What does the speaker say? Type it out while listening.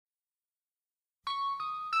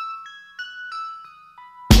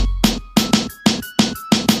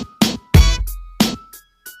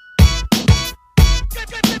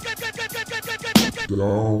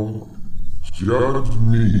Don't judge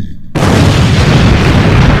me.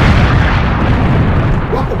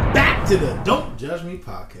 Welcome back to the Don't Judge Me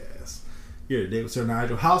podcast. Here today with Sir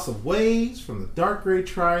Nigel, House of Waves from the Dark Gray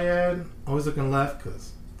Triad. Always looking left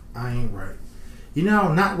because I ain't right. You know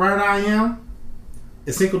how not right I am?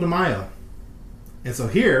 It's Cinco de Mayo. And so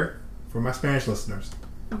here, for my Spanish listeners.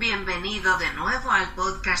 Bienvenido de nuevo al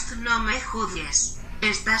podcast No Me Juzgues.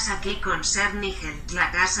 Estás aquí con Ser Nigel,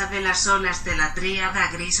 la casa de las olas de la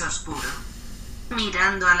tríada gris oscuro.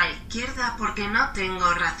 Mirando a la izquierda porque no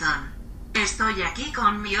tengo razón. Estoy aquí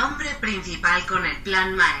con mi hombre principal con el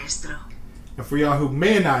plan maestro. And for y'all who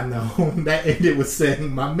may not know, that ended with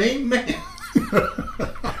saying my main man.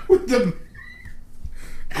 With the...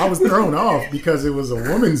 I was thrown off because it was a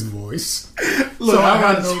woman's voice. Look, so I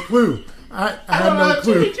had no clue. I had no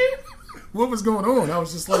clue. You. What was going on? I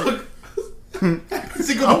was just like...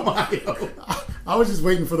 Cinco de Mayo. I was just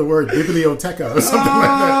waiting for the word biblioteca or something like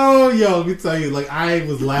that. Oh, yo, let me tell you, like, I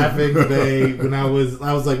was laughing today when I was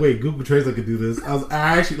like, wait, Google Translate could do this. I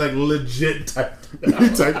actually, like, legit typed it out. You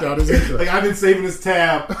typed out his intro. Like, I've been saving this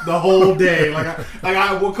tab the whole day. A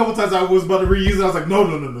couple times I was about to reuse it. I was like, no,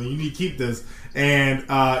 you need to keep this. And,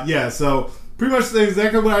 yeah, so pretty much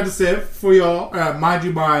exactly what I just said for y'all. Mind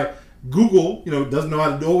you, my Google, doesn't know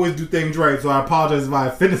how to always do things right. So I apologize if I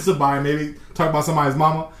offended somebody, maybe talk about somebody's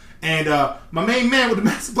mama. And my main man with the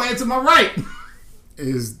master plan to my right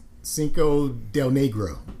is Cinco del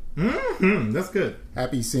Negro. Mm-hmm. That's good.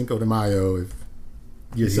 Happy Cinco de Mayo if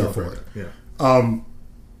you're here for it. Yeah.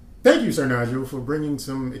 Thank you, Sir Nigel, for bringing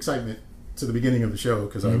some excitement to the beginning of the show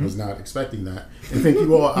because I was not expecting that. And thank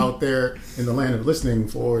you all out there in the land of listening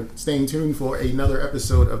for staying tuned for another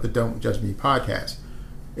episode of the Don't Judge Me podcast.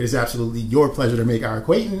 It is absolutely your pleasure to make our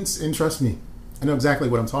acquaintance, and trust me, I know exactly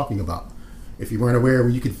what I'm talking about. If you weren't aware where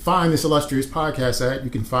you can find this illustrious podcast at, you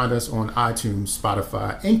can find us on iTunes,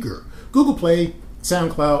 Spotify, Anchor, Google Play,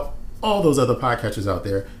 SoundCloud, all those other podcatchers out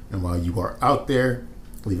there. And while you are out there,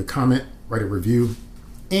 leave a comment, write a review,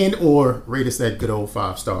 and or rate us that good old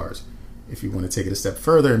 5 stars. If you want to take it a step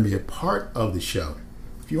further and be a part of the show,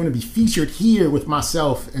 if you want to be featured here with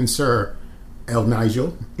myself and Sir El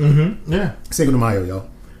Nigel, yeah, Cinco de Mayo, y'all,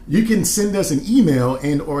 you can send us an email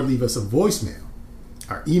and or leave us a voicemail.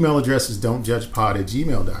 Our email address is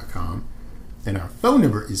don'tjudgepod@gmail.com, and our phone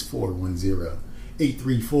number is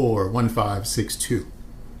 410-834-1562.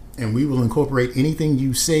 And we will incorporate anything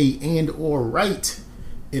you say and or write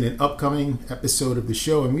in an upcoming episode of the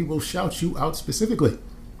show, and we will shout you out specifically.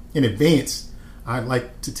 In advance, I'd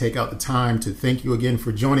like to take out the time to thank you again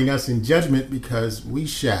for joining us in judgment, because we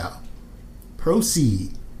shall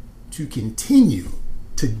proceed to continue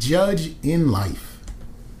to judge in life.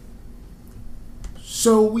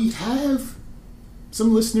 So we have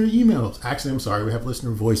some listener emails. Actually, I'm sorry, we have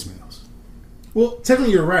listener voicemails. Well,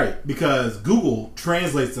 technically you're right, because Google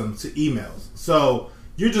translates them to emails. So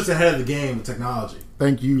you're just ahead of the game with technology.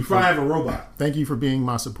 Thank you. You probably have a robot. Thank you for being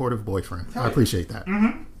my supportive boyfriend. Hi. I appreciate that.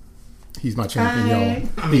 Mm-hmm. He's my champion, y'all.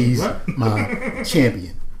 He's my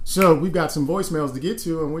champion. So we've got some voicemails to get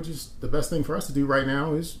to, and the best thing for us to do right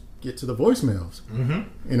now is get to the voicemails.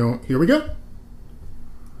 Mm-hmm. Here we go.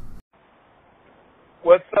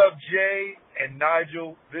 What's up, Jay and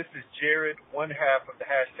Nigel? This is Jared, one half of the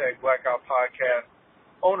hashtag Blackout Podcast,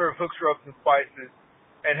 owner of Hooks, Rubs, and Spices.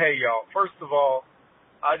 And hey, y'all, first of all,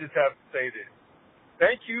 I just have to say this.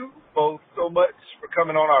 Thank you both so much for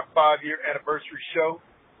coming on our 5-year anniversary show.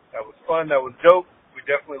 That was fun. That was dope. We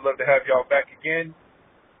definitely love to have y'all back again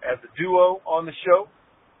as a duo on the show,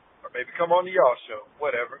 or maybe come on the y'all show,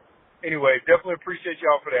 whatever. Anyway, definitely appreciate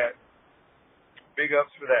y'all for that. Big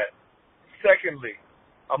ups for that. Secondly,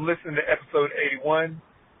 I'm listening to episode 81,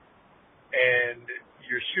 and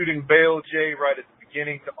you're shooting bail, Jay, right at the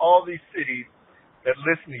beginning to all these cities that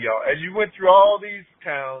listen to y'all. As you went through all these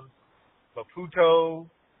towns, Maputo,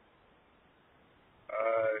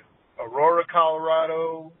 Aurora,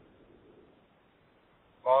 Colorado,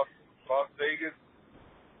 Las Vegas,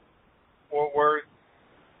 Fort Worth,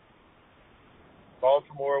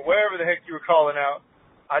 Baltimore, wherever the heck you were calling out,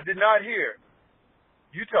 I did not hear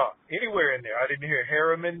Utah, anywhere in there. I didn't hear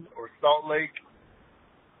Harriman or Salt Lake.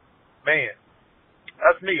 Man,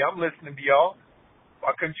 that's me. I'm listening to y'all.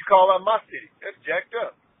 Why couldn't you call out my city? That's jacked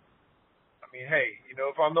up. I mean, hey,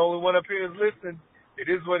 if I'm the only one up here that's listening,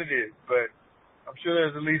 it is what it is. But I'm sure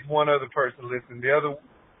there's at least one other person listening. The other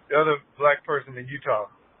black person in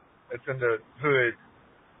Utah that's in the hood,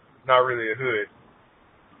 not really a hood.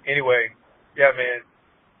 Anyway, yeah, man.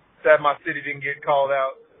 Sad my city didn't get called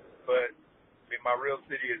out, but my real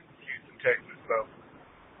city is Houston, Texas, so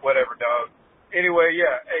whatever, dog. Anyway,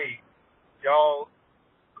 yeah, hey, y'all,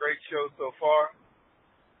 great show so far.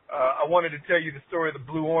 I wanted to tell you the story of the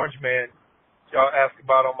Blue Orange Man y'all asked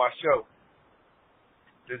about on my show.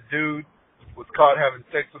 This dude was caught having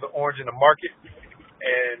sex with an orange in the market,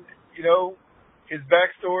 and, you know, his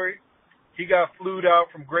backstory, he got flued out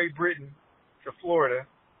from Great Britain to Florida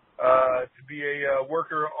to be a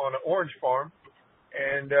worker on an orange farm.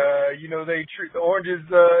 And, you know, they treat the oranges,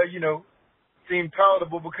 you know, seemed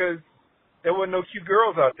palatable because there wasn't no cute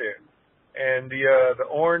girls out there. And the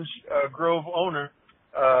orange grove owner,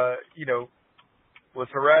 you know, was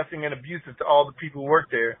harassing and abusive to all the people who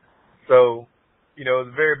worked there. So, you know, it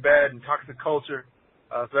was a very bad and toxic culture.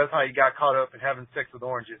 So that's how he got caught up in having sex with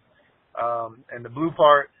oranges. And the blue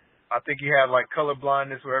part, I think he had like color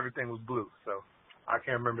blindness where everything was blue. So I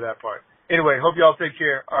can't remember that part. Anyway, hope y'all take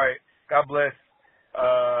care. All right. God bless.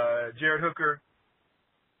 Jared Hooker.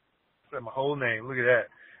 Said my whole name. Look at that.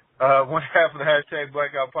 One half of the hashtag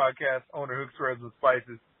Blackout Podcast, owner Hooks, Rubs, and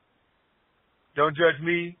Spices. Don't judge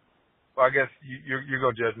me. Well, I guess you're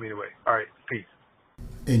going to judge me anyway. All right. Peace.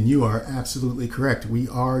 And you are absolutely correct. We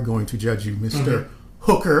are going to judge you, Mr.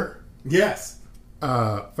 Hooker. Yes.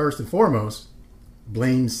 First and foremost,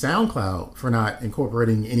 blame SoundCloud for not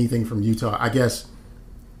incorporating anything from Utah. I guess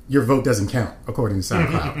your vote doesn't count, according to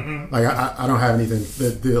SoundCloud. Like, I don't have anything.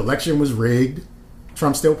 The election was rigged.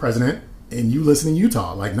 Trump's still president. And you listen in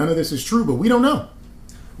Utah. Like, none of this is true, but we don't know.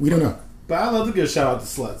 We don't know. But I love to give a shout out to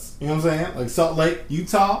sluts. You know what I'm saying? Like Salt Lake,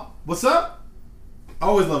 Utah. What's up? I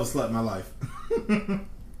always love a slut in my life.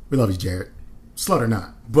 We love you, Jared. Slut or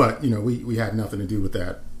not. But, you know, we had nothing to do with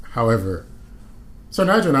that. However, so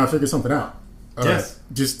Nigel and I figured something out. Yes.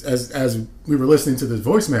 Just as we were listening to this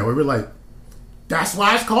voicemail, we were like, that's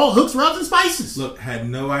why it's called Hooks, Rubs, and Spices. Look, had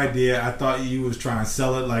no idea. I thought you was trying to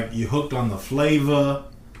sell it like you hooked on the flavor.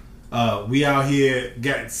 We out here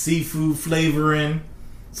got seafood flavoring.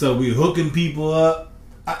 So we hooking people up.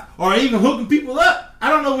 Or even hooking people up. I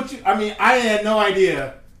don't know what you... I mean, I had no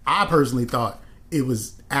idea. I personally thought it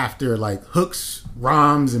was after, like, Hooks,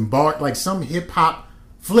 Rhymes, and Bart, like some hip-hop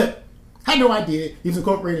flip. Had no idea. He was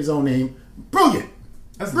incorporating his own name. Brilliant.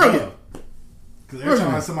 That's brilliant. Because every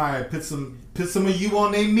time somebody put some of you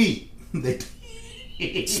on their meat, they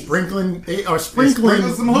sprinkling some you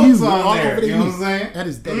hooks on all there. over their You know meat. what I'm saying? That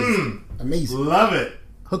is amazing. Love it.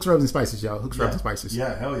 Hooks, Rubs, and Spices, y'all. Hooks, Rubs, and Spices.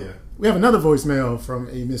 Yeah, hell yeah. We have another voicemail from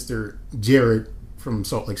a Mr. Jared from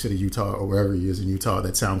Salt Lake City, Utah, or wherever he is in Utah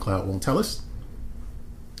that SoundCloud won't tell us.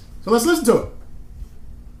 So let's listen to it.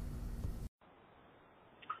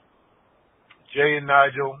 Jay and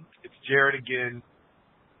Nigel, it's Jared again.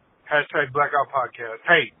 Hashtag Blackout Podcast.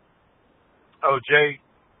 Hey. Oh, Jay,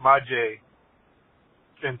 my Jay,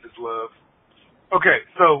 sends his love. Okay,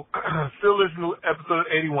 so still listening to episode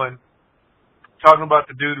 81, talking about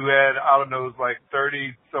the dude who had, I don't know, it was like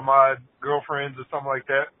 30 some odd girlfriends or something like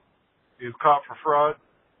that. He was caught for fraud.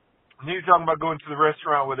 And he was talking about going to the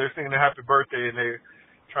restaurant where they're singing a happy birthday and they're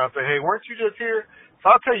trying to say, hey, weren't you just here?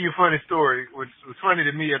 So I'll tell you a funny story, which was funny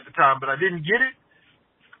to me at the time, but I didn't get it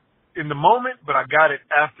in the moment, but I got it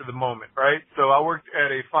after the moment, right? So I worked at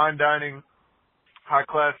a fine dining,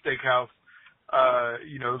 high-class steakhouse.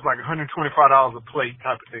 You know, it was like $125 a plate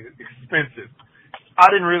type of thing. It's expensive. I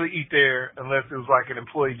didn't really eat there unless it was like an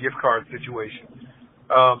employee gift card situation.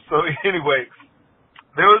 So anyway,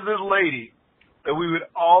 there was this lady that we would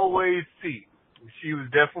always see. She was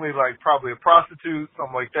definitely like probably a prostitute,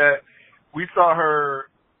 something like that. We saw her,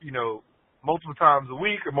 you know, multiple times a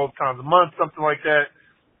week or multiple times a month, something like that.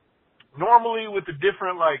 Normally with a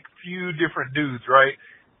different, like, few different dudes, right?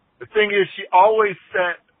 The thing is, she always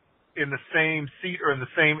sat in the same seat or in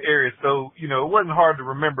the same area. So, you know, it wasn't hard to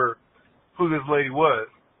remember who this lady was.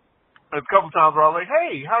 And a couple times I was like,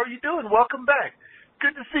 hey, how are you doing? Welcome back.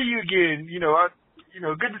 Good to see you again.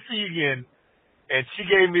 Good to see you again. And she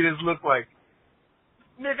gave me this look like,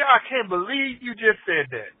 nigga, I can't believe you just said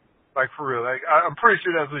that. Like, for real. Like, I'm pretty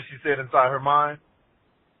sure that's what she said inside her mind.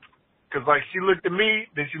 Because, like, she looked at me,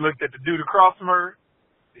 then she looked at the dude across from her,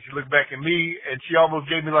 then she looked back at me, and she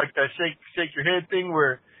almost gave me, like, that shake your head thing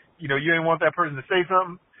where, you know, you didn't want that person to say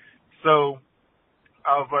something. So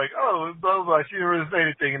I was like, oh, blah, blah, blah. She didn't really say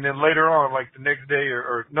anything. And then later on, like the next day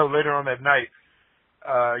later on that night,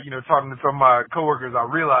 talking to some of my coworkers, I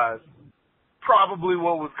realized probably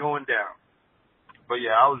what was going down. But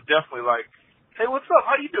yeah, I was definitely like, hey, what's up?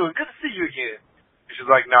 How you doing? Good to see you again. And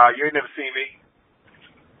she's like, nah, you ain't never seen me.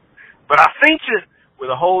 But I seen you with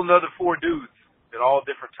a whole nother 4 dudes at all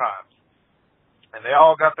different times. And they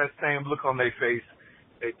all got that same look on their face.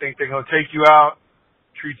 They think they're going to take you out,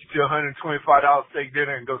 treat you to a $125 steak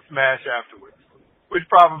dinner, and go smash afterwards. Which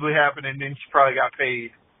probably happened, and then she probably got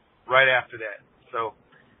paid right after that. So,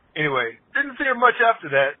 anyway, didn't see her much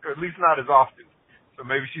after that, or at least not as often. So So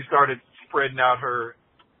maybe she started spreading out her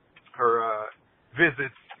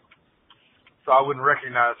visits, so I wouldn't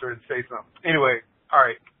recognize her and say something. Anyway, all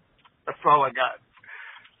right, that's all I got.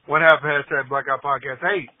 One half of hashtag Blackout Podcast.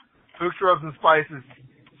 Hey, Hooks, Rubs, and Spices,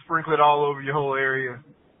 sprinkle it all over your whole area,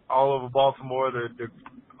 all over Baltimore,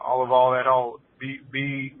 all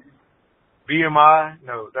BMI.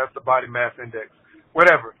 No, that's the body mass index.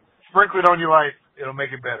 Whatever. Sprinkle it on your life. It'll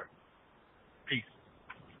make it better. Peace.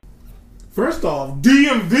 First off,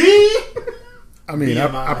 DMV. I mean,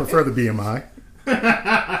 I prefer the BMI.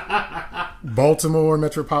 Baltimore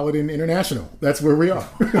Metropolitan International. That's where we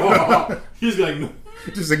are. He's like,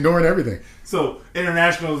 just ignoring everything. So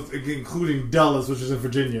international, including Dulles, which is in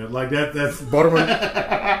Virginia, like that's Baltimore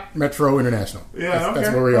Metro International. Yeah, that's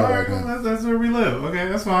where we are right now. That's where we live. Okay,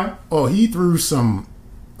 that's fine. Oh, he threw some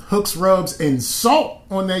hooks, rubs, and salt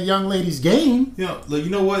on that young lady's game. You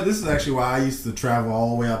know what? This is actually why I used to travel all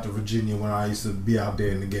the way out to Virginia when I used to be out there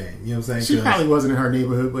in the game. You know what I'm saying? She probably wasn't in her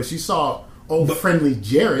neighborhood, but she saw friendly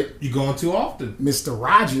Jarrett. You going too often. Mr.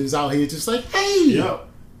 Rogers out here just like, hey,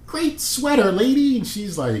 great sweater, lady. And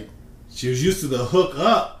she's like... She was used to the hook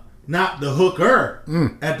up, not the hooker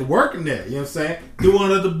at the working there. You know what I'm saying? Do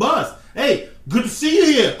one of the bus. Hey, good to see you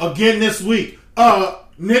here again this week.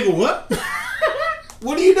 Nigga, what?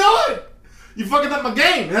 What are you doing? You fucking up my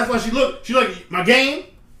game. And that's why she like, my game?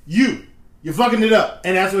 You're fucking it up.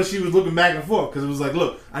 And that's why she was looking back and forth. Because it was like,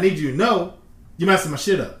 look, I need you to know you're messing my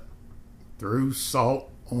shit up. Threw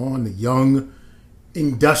salt on the young,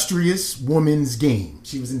 industrious woman's game.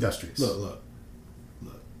 She was industrious. Look.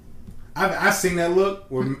 I've seen that look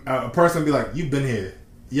where a person be like, you've been here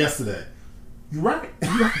yesterday. You're right.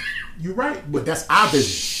 You're right. But that's our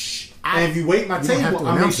business. And if you wait my table,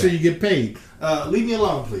 I'll make sure you get paid. Leave me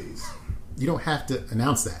alone, please. You don't have to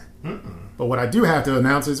announce that. But what I do have to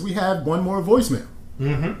announce is we have one more voicemail.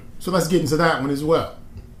 So let's get into that one as well.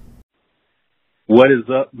 What is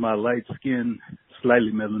up, my light-skinned,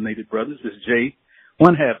 slightly melanated brothers? It's Jay,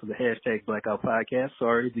 one half of the hashtag Blackout Podcast.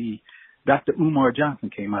 Sorry, the Dr. Umar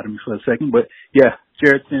Johnson came out of me for a second. But, yeah,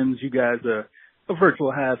 Jared sends you guys a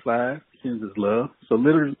virtual high five, sends his love. So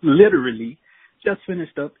literally just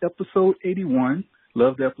finished up episode 81.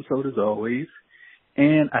 Love the episode as always.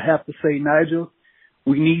 And I have to say, Nigel,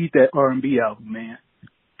 we need that R&B album, man.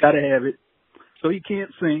 Gotta have it. So you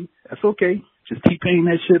can't sing. That's okay. Just T-Pain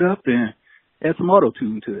that shit up and add some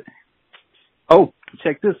auto-tune to it. Oh,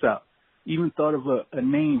 check this out. Even thought of a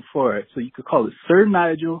name for it. So you could call it Sir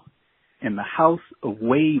Nigel and the House of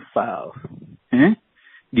Wave Files.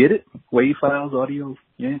 Get it? Wave Files, audio.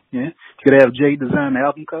 Yeah. You could have Jay design the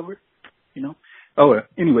album cover, you know. Oh,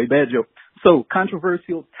 anyway, bad joke. So,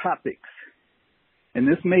 controversial topics. And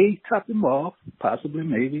this may top them off, possibly,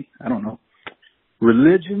 maybe, I don't know.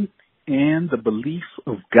 Religion and the beliefs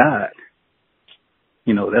of God.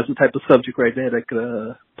 You know, that's the type of subject right there that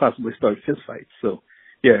could possibly start fistfights. So,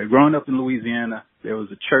 yeah, growing up in Louisiana, there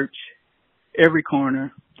was a church every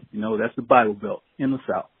corner. You know, that's the Bible Belt in the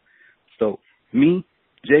South. So, me,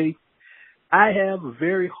 Jay, I have a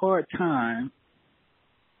very hard time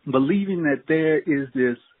believing that there is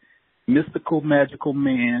this mystical, magical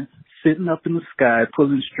man sitting up in the sky,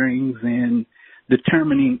 pulling strings and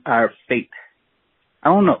determining our fate. I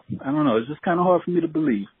don't know. It's just kind of hard for me to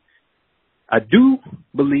believe. I do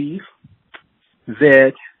believe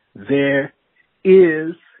that there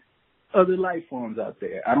is other life forms out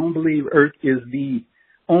there. I don't believe Earth is the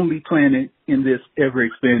only planet in this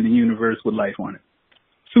ever-expanding universe with life on it.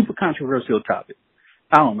 Super controversial topic.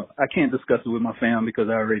 I don't know. I can't discuss it with my family because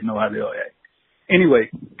I already know how they'll act. Anyway,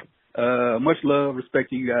 much love, respect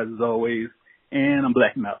to you guys as always, and I'm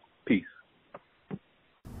blacking out. Peace.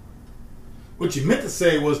 What you meant to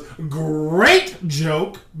say was great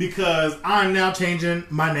joke because I'm now changing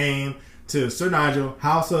my name to Sir Nigel,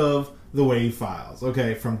 House of the Wave Files.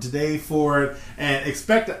 Okay, from today forward, and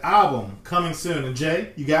expect the album coming soon. And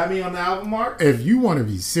Jay, you got me on the album mark? If you want to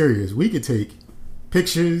be serious, we could take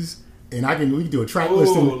pictures and we could do a track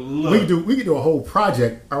list. We could do a whole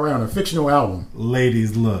project around a fictional album.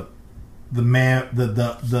 Ladies, look, the man,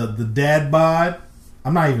 the dad bod.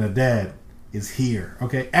 I'm not even a dad. Is here,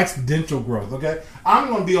 okay? Exponential growth, okay? I'm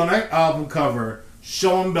gonna be on that album cover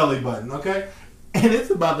showing belly button, okay? And it's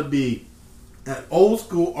about to be an old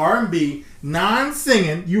school R&B,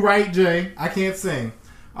 non-singing. You right, Jay? I can't sing.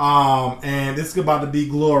 And it's about to be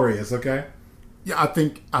glorious, okay? Yeah,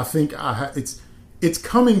 it's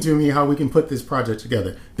coming to me how we can put this project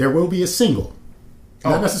together. There will be a single,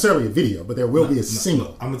 not necessarily a video, but there will be a single.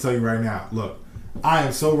 Look, I'm gonna tell you right now. Look, I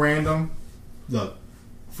am so random. Look.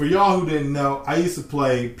 For y'all who didn't know, I used to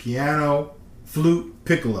play piano, flute,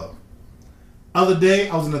 piccolo. Other day,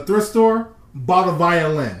 I was in a thrift store bought a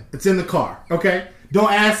violin. It's in the car. Okay,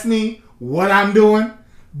 don't ask me what I'm doing,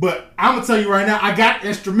 but I'm gonna tell you right now. I got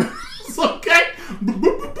instrumentals. Okay,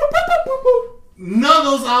 none of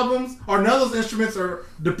those albums or none of those instruments are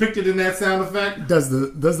depicted in that sound effect. Does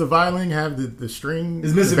the violin have the string?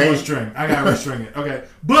 It's missing one string. I gotta restring it. Okay,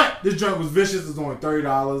 but this joint was vicious. It's only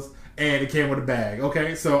 $30, and it came with a bag.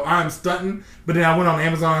 Okay, so I'm stunting. But then I went on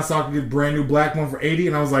Amazon and saw I could get a brand new black one for $80,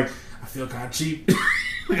 and I was like, I feel kind of cheap.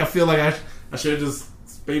 Like I feel like I should have just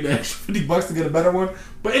paid the extra $50 to get a better one.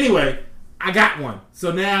 But anyway, I got one.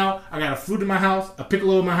 So now I got a flute in my house, a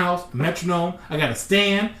piccolo in my house, a metronome. I got a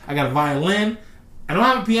stand. I got a violin. I don't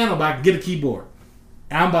have a piano, but I can get a keyboard.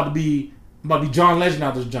 And I'm about to be John Legend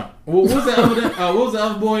out this jump. What was the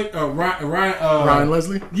other boy? Ryan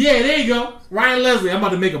Leslie? Yeah, there you go. Ryan Leslie. I'm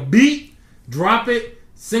about to make a beat, drop it,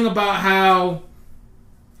 sing about how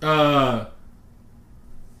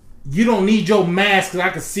you don't need your mask because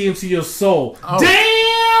I can see into your soul. Oh.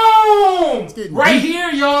 Damn! It's getting Right deep.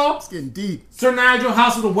 here, y'all. It's getting deep. Sir Nigel,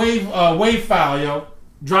 House of the Wave file, yo.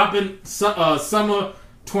 Dropping summer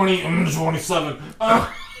 2027. No.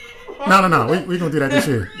 We're going to do that this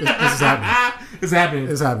year. This is happening. It's happening.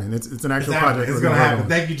 It's happening. It's an actual It's project. It's we're going to gonna happen. work on.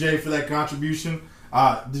 Thank you, Jay, for that contribution.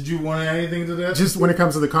 Did you want to add anything to that? Just when it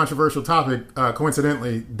comes to the controversial topic,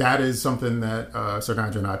 coincidentally, that is something that Sir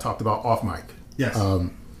Nigel and I talked about off mic. Yes.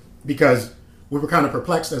 Because we were kind of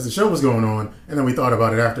perplexed as the show was going on, and then we thought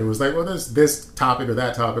about it after. It was like, well, there's this topic or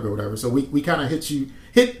that topic or whatever. So we kind of hit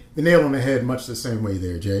the nail on the head much the same way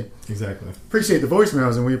there, Jay. Exactly. Appreciate the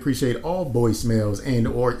voicemails, and we appreciate all voicemails and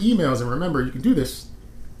or emails. And remember, you can do this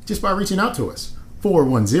just by reaching out to us.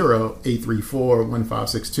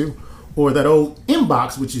 410-834-1562. Or that old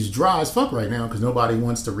inbox, which is dry as fuck right now because nobody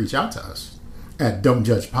wants to reach out to us, at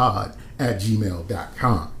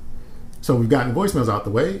don'tjudgepod@gmail.com. So we've gotten voicemails out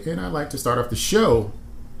the way, and I'd like to start off the show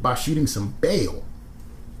by shooting some bail.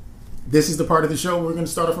 This is the part of the show where we're going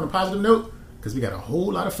to start off on a positive note because we got a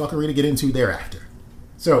whole lot of fuckery to get into thereafter.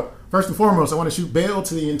 So first and foremost, I want to shoot bail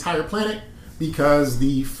to the entire planet because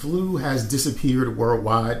the flu has disappeared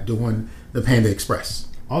worldwide during the Panda Express.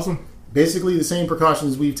 Awesome. Basically, the same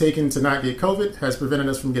precautions we've taken to not get COVID has prevented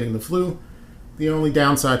us from getting the flu. The only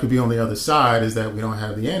downside could be on the other side is that we don't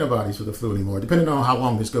have the antibodies for the flu anymore, depending on how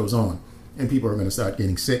long this goes on. And people are going to start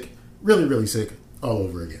getting sick, really, really sick, all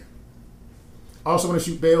over again. I also want to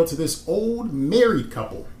shoot bail to this old married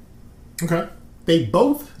couple. Okay. They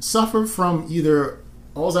both suffer from either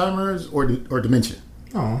Alzheimer's or dementia.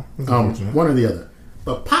 Oh, that's unfortunate. One or the other.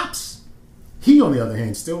 But Pops, he on the other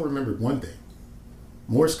hand, still remembered one thing.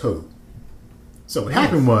 Morse code. So what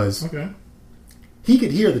happened was he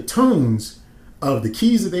could hear the tones of the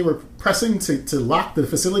keys that they were pressing to lock the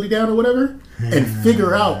facility down or whatever and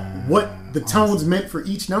figure out what the tones meant for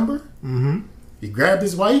each number. Mm-hmm. He grabbed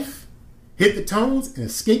his wife, hit the tones, and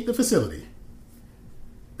escaped the facility.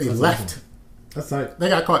 They left. Awesome. That's like They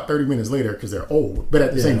got caught 30 minutes later because they're old, but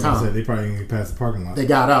at the same time, they probably didn't pass the parking lot. they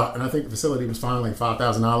got out, and I think the facility was fined like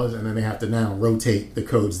 $5,000, and then they have to now rotate the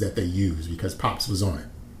codes that they use because Pops was on it.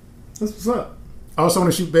 That's what's up. I also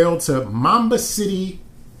want to shoot bail to Mamba Cita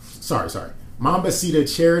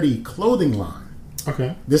Charity Clothing Line.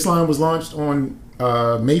 Okay. This line was launched on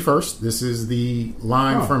May 1st. This is the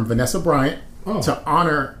line from Vanessa Bryant to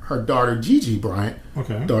honor her daughter Gigi Bryant,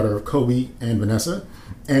 daughter of Kobe and Vanessa.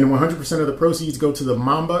 And 100% of the proceeds go to the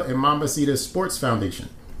Mamba and Mambacita Sports Foundation.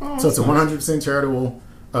 So it's a 100% charitable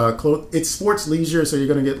it's sports leisure, so you're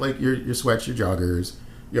going to get like your sweats, your joggers,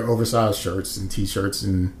 your oversized shirts and t-shirts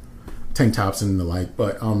and tank tops and the like.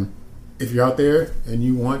 But if you're out there and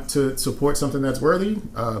you want to support something that's worthy,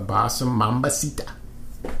 buy some Mambacita.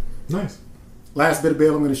 Nice. Last bit of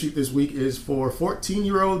bail I'm going to shoot this week is for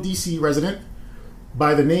 14-year-old DC resident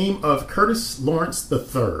by the name of Curtis Lawrence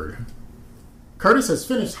III. Curtis has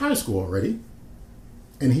finished high school already,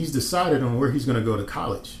 and he's decided on where he's going to go to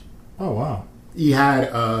college. Oh, wow. He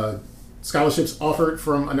had scholarships offered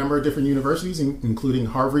from a number of different universities, including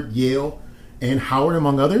Harvard, Yale, and Howard,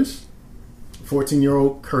 among others.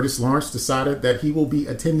 14-year-old Curtis Lawrence decided that he will be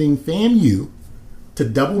attending FAMU to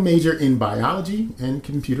double major in biology and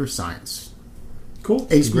computer science. Cool.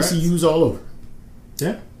 HBCUs all over.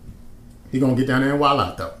 Yeah. He gonna get down there and wild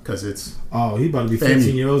out though, because it's he about to be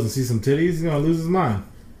 15 years old and see some titties. He's gonna lose his mind.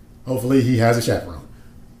 Hopefully he has a chaperone.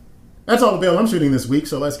 That's all the bail I'm shooting this week,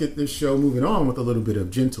 so let's get this show moving on with a little bit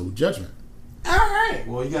of gentle judgment. All right.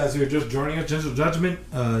 Well, you guys who are just joining us, gentle judgment.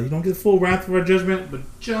 You don't get full wrath of our judgment, but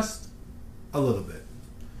just a little bit.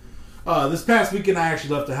 This past weekend, I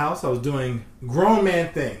actually left the house. I was doing grown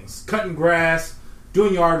man things, cutting grass,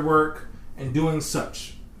 doing yard work, and doing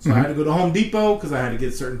such. So I had to go to Home Depot because I had to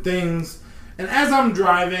get certain things. And as I'm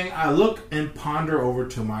driving, I look and ponder over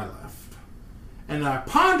to my left. And I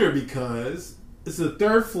ponder because it's a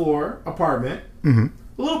 3rd floor apartment. Mm-hmm.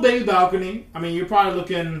 A little baby balcony. I mean, you're probably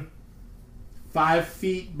looking 5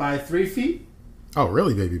 feet by 3 feet. Oh,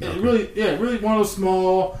 really, baby? Really one of those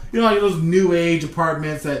small, like those new age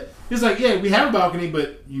apartments that it's like, yeah, we have a balcony,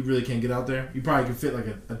 but you really can't get out there. You probably can fit like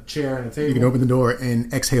a chair and a table. You can open the door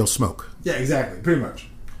and exhale smoke. Yeah, exactly, pretty much.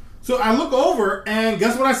 So I look over and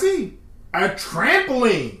guess what I see? A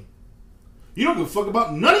trampoline. You don't give a fuck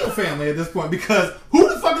about none of your family at this point because who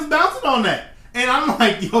the fuck is bouncing on that? And I'm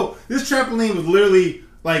like, yo, this trampoline was literally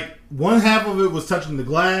like one half of it was touching the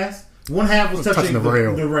glass, one half was touching the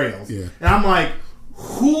rails. Yeah. And I'm like,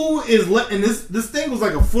 who is letting this thing was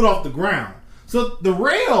like a foot off the ground. So the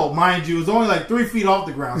rail, mind you, is only like 3 feet off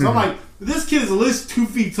the ground. So I'm like, this kid is at least 2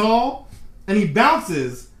 feet tall and he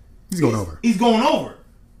bounces. He's going over. He's going over.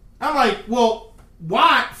 I'm like, well,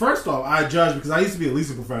 why? First off, I judge because I used to be a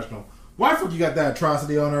leasing professional. Why the fuck you got that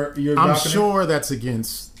atrocity on your balcony? I'm sure that's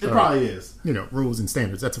against... It probably is. Rules and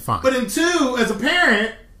standards. That's a fine. But in 2, as a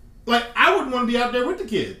parent, like, I wouldn't want to be out there with the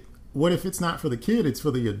kid. What if it's not for the kid? It's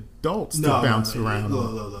for the adults to bounce around.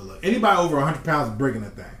 Look. Anybody over 100 pounds is breaking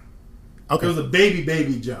that thing. Okay. It was a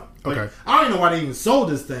baby jump. Like, Okay. I don't even know why they even sold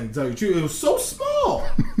this thing, to tell you the truth. It was so small.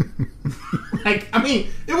 Like, I mean,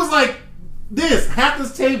 it was like this, half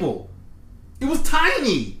this table. It was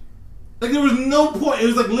tiny. Like, there was no point. It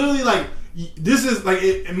was like literally like, this is like,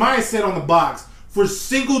 it might said on the box, for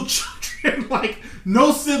single children, like,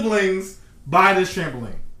 no siblings, buy this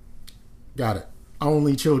trampoline. Got it.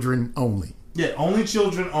 Only children only. Yeah, only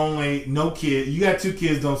children only, no kid. You got 2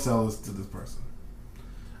 kids, don't sell this to this person.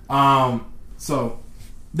 So,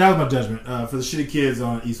 that was my judgment for the shitty kids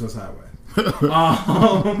on East West Highway.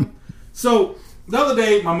 So, the other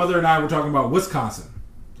day, my mother and I were talking about Wisconsin.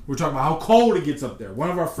 We're talking about how cold it gets up there. One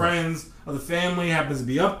of our friends of the family happens to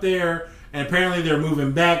be up there, and apparently they're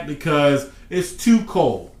moving back because it's too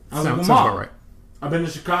cold. I was like, well, Mom, about right. I've been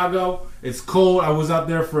to Chicago. It's cold. I was out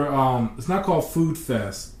there for, it's not called Food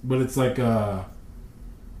Fest, but it's like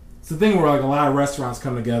it's a thing where like a lot of restaurants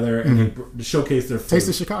come together and they showcase their food. Taste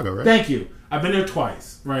of Chicago, right? Thank you. I've been there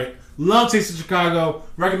twice, right? Love Taste of Chicago.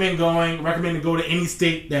 Recommend to go to any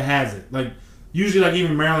state that has it. Like, usually, like,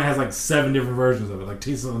 even Maryland has like 7 different versions of it. Like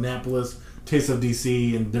Taste of Annapolis, Taste of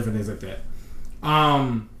DC, and different things like that.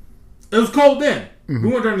 It was cold then. We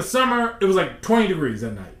went during the summer. It was like 20 degrees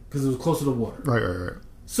at night because it was close to the water. Right.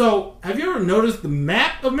 So, have you ever noticed the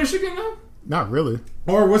map of Michigan, though? Not really.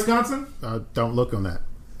 Or Wisconsin? Don't look on that.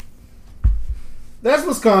 That's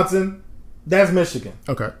Wisconsin. That's Michigan.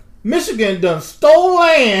 Okay. Michigan done stole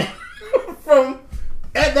land from...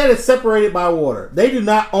 That is separated by water. They do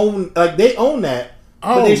not own... Like, they own that,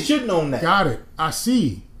 but they shouldn't own that. Got it. I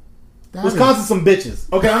see. Wisconsin's some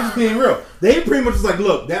bitches. Okay, I'm just being real. They pretty much was like,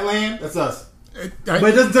 look, that land, that's us. But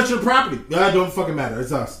it doesn't touch your property. That don't fucking matter.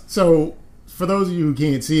 It's us. So, for those of you who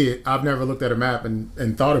can't see it, I've never looked at a map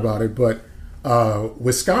and thought about it, but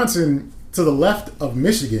Wisconsin, to the left of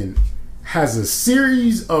Michigan, has a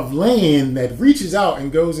series of land that reaches out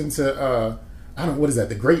and goes into, I don't know, what is that,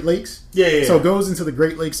 the Great Lakes? Yeah. So it goes into the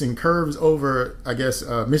Great Lakes and curves over, I guess,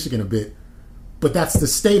 Michigan a bit. But that's the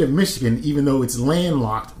state of Michigan, even though it's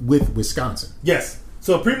landlocked with Wisconsin. Yes.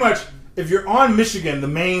 So pretty much, if you're on Michigan, the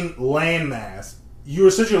main landmass, you're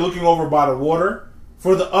essentially looking over by the water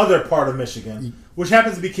for the other part of Michigan, which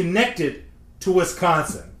happens to be connected to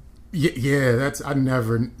Wisconsin. Yeah, that's I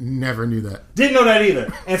never knew that. Didn't know that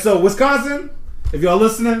either. And so Wisconsin, if y'all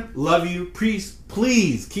listening, love you.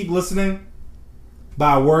 Please keep listening. But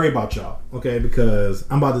I worry about y'all, okay? Because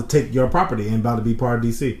I'm about to take your property and about to be part of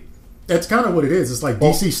DC. That's kind of what it is. It's like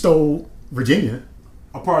DC stole Virginia.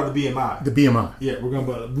 A part of the BMI. The BMI. Yeah, we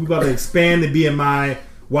about to expand the BMI.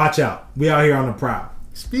 Watch out. We out here on the prowl.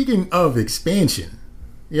 Speaking of expansion,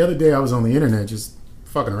 the other day I was on the internet just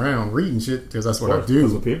fucking around reading shit because that's what I do.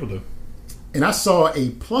 That's what people do. And I saw a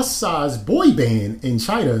plus size boy band in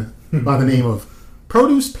China by the name of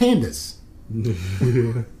Produce Pandas.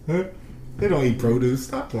 They don't eat produce.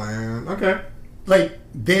 Stop playing. Okay. Like,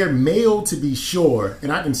 they're male to be sure,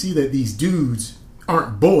 and I can see that these dudes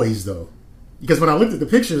aren't boys though. Because when I looked at the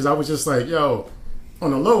pictures, I was just like, yo,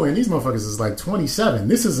 on the low end, these motherfuckers is like 27.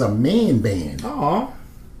 This is a man band. Aw.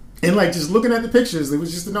 And like, just looking at the pictures, it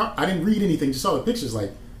was just I didn't read anything, just saw the pictures.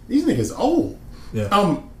 Like, these niggas old.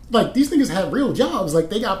 Yeah. Like, these niggas have real jobs. Like,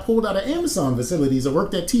 they got pulled out of Amazon facilities or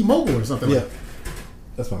worked at T-Mobile or something. Yeah.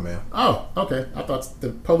 That's my man. Oh, okay. I thought the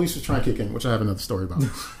police was trying to kick in, which I have another story about.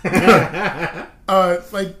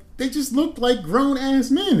 Like, they just looked like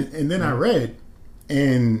grown-ass men. And then I read,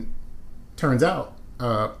 and turns out,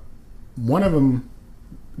 one of them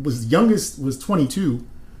youngest was 22,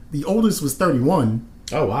 the oldest was 31,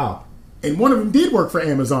 Oh wow. and one of them did work for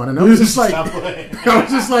Amazon, and I was just like, okay.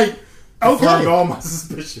 Confirmed all my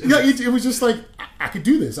suspicions. Yeah, it was just like I could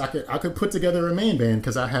do this. I could put together a man band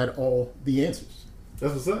because I had all the answers.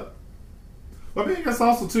 That's what's up. Well, I mean, that's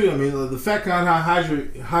also too. I mean, the fact kind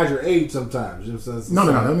of hide your age sometimes. You know what I'm saying? No,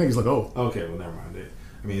 them niggas look old. Okay, well, never mind it.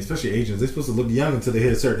 I mean, especially Asians, they're supposed to look young until they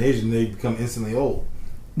hit a certain age and they become instantly old.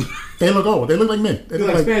 They look old. They look like men. They They're look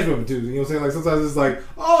like like Spanish women too. You know what I'm saying? Like sometimes it's like,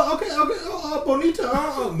 oh, okay, bonita,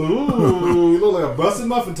 ooh, you look like a busted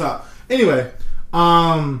muffin top. Anyway,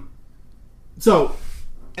 so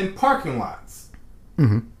in parking lots,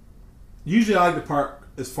 usually I like to park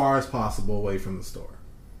as far as possible away from the store.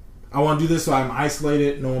 I want to do this so I'm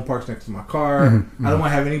isolated. No one parks next to my car. I don't want to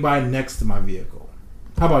have anybody next to my vehicle.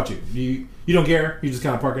 How about you? You don't care? You just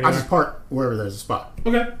kind of park anywhere? I just park wherever there's a spot.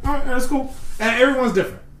 Okay, all right, that's cool. And everyone's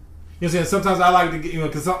different. You know what I'm saying? Sometimes I like to get,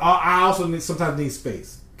 because I also sometimes need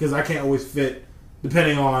space because I can't always fit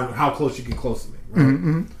depending on how close you get close to me.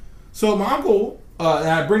 Right? So my uncle, and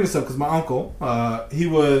I bring this up because my uncle, he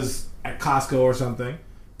was at Costco or something,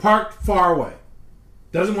 parked far away.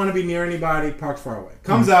 Doesn't want to be near anybody, parks far away.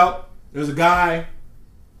 Comes out, there's a guy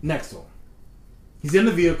next to him. He's in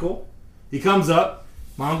the vehicle. He comes up.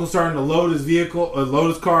 My uncle's starting to load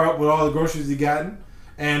his car up with all the groceries he gotten.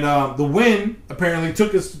 And the wind apparently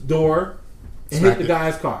took his door and hit the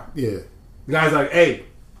guy's car. Yeah. The guy's like, hey,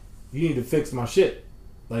 you need to fix my shit.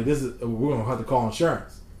 Like, we're going to have to call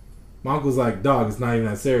insurance. My uncle's like, dog, it's not even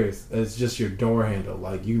that serious. It's just your door handle.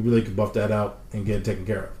 Like, you really could buff that out and get it taken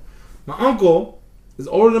care of. My uncle is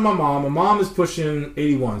older than my mom. My mom is pushing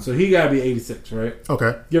 81, so he got to be 86, right?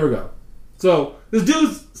 Okay. Give or go. So, this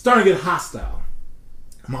dude's starting to get hostile.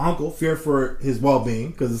 My uncle, fear for his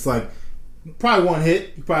well-being, because it's like, probably one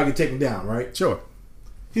hit, you probably get taken down, right? Sure.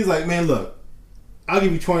 He's like, man, look, I'll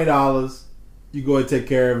give you $20. You go ahead and take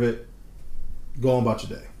care of it. Go on about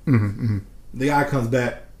your day. The guy comes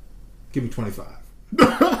back, give me $25.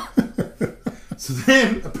 So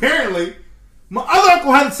then, apparently, my other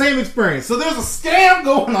uncle had the same experience. So there's a scam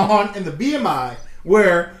going on in the BMI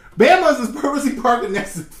where Bama's is purposely parking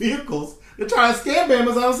next to vehicles to try to scam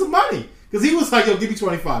Bama's out of some money. Because he was like, yo, give me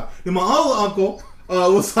 $25. Then my other uncle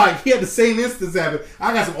was like, he had the same instance happen.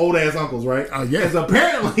 I got some old ass uncles, right? Yeah. And so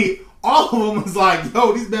apparently, all of them was like,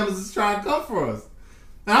 yo, these Bama's is trying to come for us.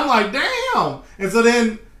 And I'm like, damn. And so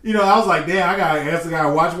then, I was like, damn, I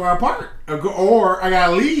gotta watch where I park. Or I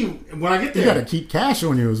gotta leave when I get there. You gotta keep cash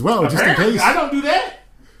on you as well, just in case. I don't do that.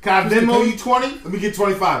 Can I Venmo you 20? Let me get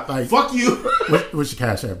 25. Like, fuck you. What's your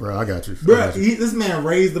cash at, bro? I got you. Bro, this man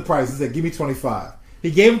raised the price. He said, give me 25. He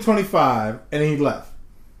gave him 25, and then he left.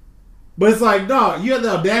 But it's like, dog, you have the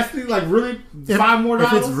audacity, like, really? $5 more?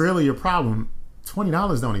 If it's really a problem,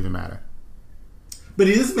 $20 don't even matter. But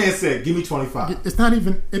this man said, give me 25. It's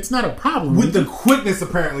not a problem. With the quickness,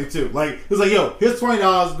 apparently, too. Like, he was like, yo, here's $20,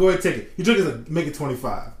 go ahead and take it. He took it, like, make it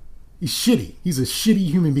 25. He's shitty. He's a shitty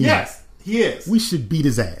human being. Yes, he is. We should beat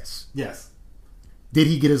his ass. Yes. Did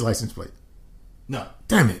he get his license plate? No.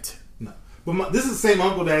 Damn it. No. But this is the same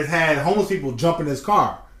uncle that has had homeless people jump in his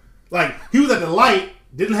car. Like, he was at the light,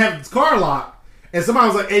 didn't have his car locked, and somebody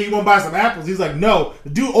was like, hey, you want to buy some apples? He's like, no. The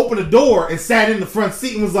dude opened the door and sat in the front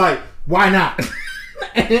seat and was like, why not?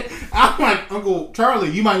 And I'm like, Uncle Charlie,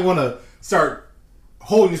 you might want to start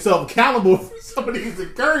holding yourself accountable for some of these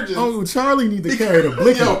encouragements. Oh, Charlie need to carry the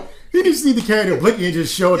blicky. He just need to carry the blicky and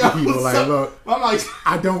just show it to people. Like, look, I'm like,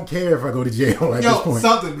 I don't care if I go to jail at this point.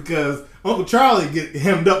 Something, because Uncle Charlie get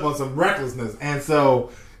hemmed up on some recklessness, and so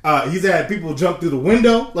he's had people jump through the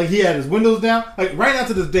window. Like, he had his windows down. Like, right now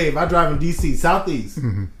to this day, if I drive in DC Southeast,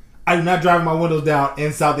 I do not drive my windows down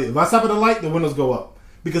in Southeast. If I stop at a light, the windows go up.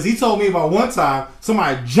 Because he told me about one time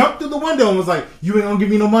somebody jumped through the window and was like, you ain't gonna give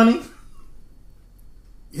me no money?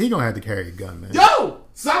 He gonna have to carry a gun, man. Yo!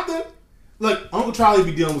 Something! Look, Uncle Charlie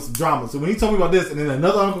be dealing with some drama. So when he told me about this and then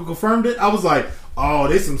another uncle confirmed it, I was like, oh,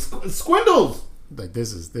 there's some squindles. Like,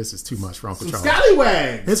 this is too much for Uncle Some Charlie.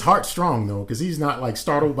 scallywags. His heart's strong though, because he's not like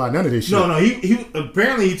startled by none of this shit. No, he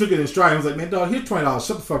apparently he took it in stride. He was like, man, dog, here's $20.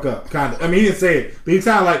 Shut the fuck up. Kind of. I mean, he didn't say it, but he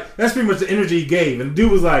kind of like, that's pretty much the energy he gave. And the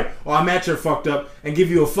dude was like, oh, I'm at your fucked up and give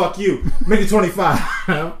you a fuck you. Make it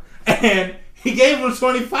 25. And he gave him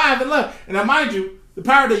 25 and left. And now, mind you, the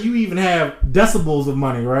power that you even have decibels of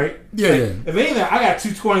money, right? Yeah. Like, if anything, I got 2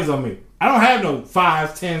 20s on me. I don't have no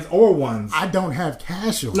 5s, 10s, or 1s. I don't have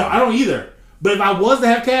cash on. No, I don't either. But if I was to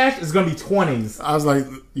have cash, it's going to be 20s. I was like,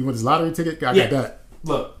 you want this lottery ticket? I got that.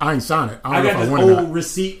 Look. I ain't sign it. I got this old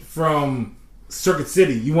receipt from Circuit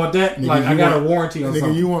City. You want that? Nigga, like, you I got want- a warranty on Nigga,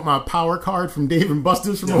 something. you want my power card from Dave and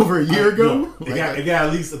Buster's from over a year ago? It got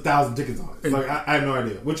at least 1,000 tickets on it. Like, I have no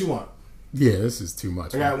idea. What you want? Yeah, this is too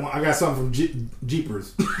much. I got something from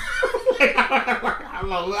Jeepers. I don't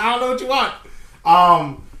know what you want.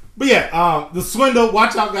 But yeah, the swindle.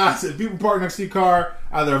 Watch out, guys. If people park next to your car,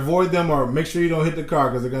 either avoid them or make sure you don't hit the car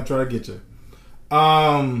because they're gonna try to get you.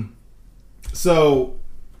 So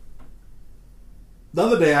the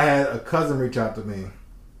other day, I had a cousin reach out to me.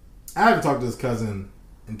 I haven't talked to this cousin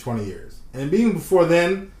in 20 years, and even before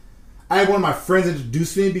then, I had one of my friends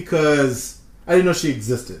introduce me because I didn't know she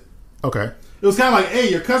existed. Okay. It was kind of like, hey,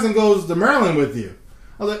 your cousin goes to Maryland with you.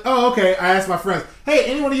 I was like, oh, okay. I asked my friends, hey,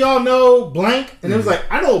 anyone of y'all know blank? And it was like,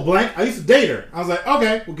 I know blank. I used to date her. I was like,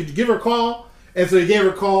 okay, well, could you give her a call? And so he gave her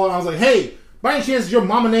a call, and I was like, hey, by any chance is your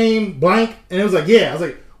mama name blank? And it was like, yeah. I was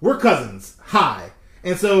like, we're cousins. Hi.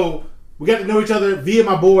 And so we got to know each other via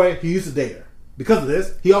my boy who used to date her. Because of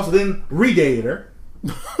this, he also then re-dated her.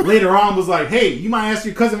 Later on was like, hey, you might ask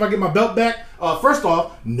your cousin if I get my belt back. First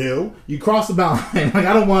off, no, you crossed the boundary. Like,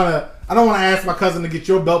 I don't want to ask my cousin to get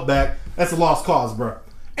your belt back. That's a lost cause, bro.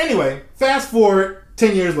 Anyway, fast forward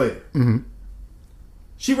 10 years later.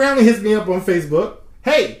 She randomly hits me up on Facebook.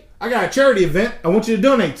 Hey, I got a charity event I want you to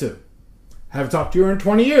donate to. Haven't talked to her in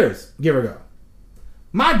 20 years. Give her a go.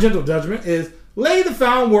 My gentle judgment is lay the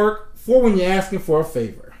found work for when you're asking for a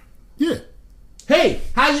favor. Yeah. Hey,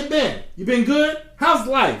 how you been? You been good? How's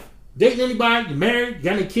life? Dating anybody? You married? You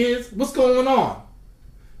got any kids? What's going on?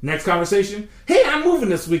 Next conversation. Hey, I'm moving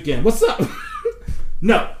this weekend. What's up?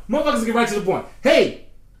 No. Motherfuckers get right to the point. Hey,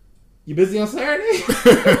 you busy on Saturday?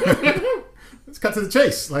 Let's cut to the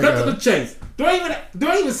chase. Like, Cut to the chase. Don't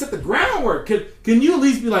even set the groundwork. Can you at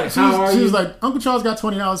least be like, how are you? She was like, Uncle Charles got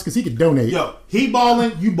 $20 because he could donate. Yo, he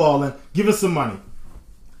balling, you balling. Give us some money.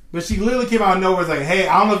 But she literally came out of nowhere. Like, hey,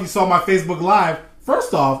 I don't know if you saw my Facebook Live.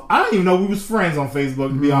 First off, I didn't even know we was friends on Facebook,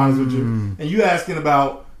 to be honest with you. And you asking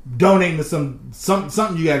about donating to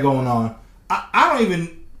something you got going on. I don't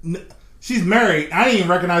even... She's married. I didn't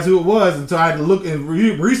even recognize who it was until I had to look and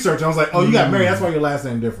research. I was like, oh, you got married. That's why your last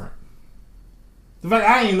name different. The fact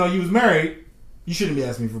I didn't even know you was married, you shouldn't be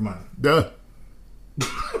asking me for money. Duh.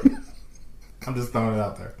 I'm just throwing it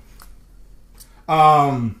out there.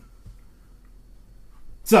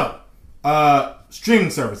 So,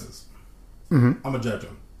 streaming services. I'm a judge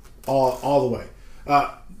them all the way.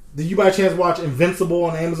 Did you by chance watch Invincible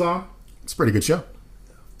on Amazon? It's a pretty good show.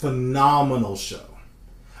 Phenomenal show.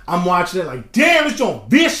 I'm watching it like, damn, it's John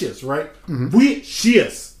vicious, right?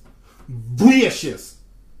 Vicious.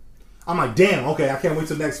 I'm like, damn, okay, I can't wait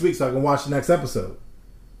till next week so I can watch the next episode.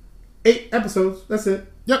 8 episodes, that's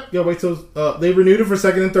it. Yep. Yeah, wait till they renewed it for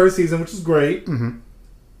second and third season, which is great.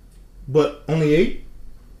 But only 8?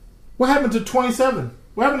 What happened to 27?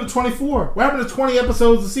 What happened to 24? What happened to 20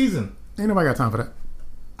 episodes a season? Ain't nobody got time for that.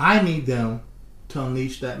 I need them to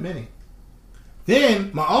unleash that many. Then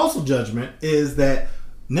my also judgment is that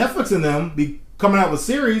Netflix and them be coming out with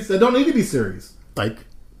series that don't need to be series. Like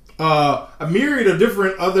A myriad of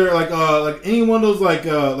different other like any one of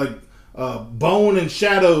those Bone and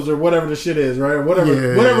Shadows or whatever the shit is, right? Or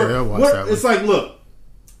whatever. Yeah, I'll watch that it's one. like, look,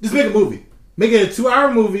 just make a movie. Make it a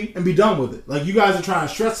 2-hour movie and be done with it. Like, you guys are trying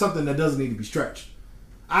to stretch something that doesn't need to be stretched.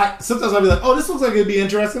 Sometimes I'll be like, oh, this looks like it'd be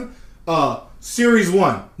interesting. Series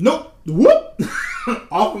 1. Nope. Whoop.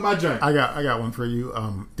 Off of my joint. I got one for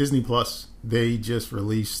you. Disney Plus, they just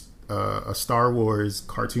released a Star Wars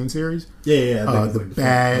cartoon series. Yeah. The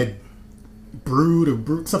Bad Brood of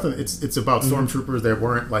Brute, something. It's about stormtroopers that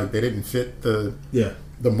weren't like, they didn't fit the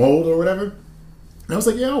mold or whatever. And I was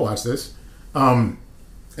like, yeah, I'll watch this.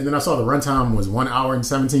 And then I saw the runtime was 1 hour and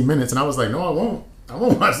 17 minutes, and I was like, no, I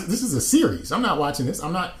won't watch this. This is a series. I'm not watching this.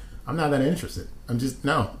 I'm not that interested. I'm just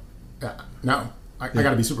no. I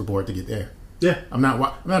got to be super bored to get there. Yeah. I'm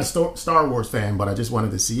not a Star Wars fan, but I just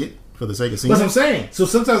wanted to see it for the sake of seeing That's it. what I'm saying. So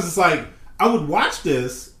sometimes it's like, I would watch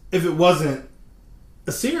this if it wasn't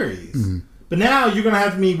a series. But now you're going to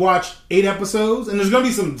have me watch 8 episodes, and there's going to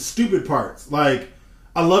be some stupid parts. Like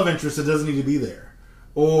a love interest that doesn't need to be there.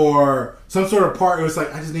 Or some sort of part where it's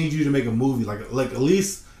like, I just need you to make a movie. Like at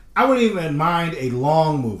least, I wouldn't even mind a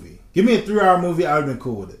long movie. Give me a 3-hour movie, I would have been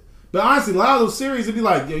cool with it. But honestly, a lot of those series would be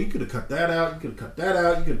like, yo, you could have cut that out, you could have cut that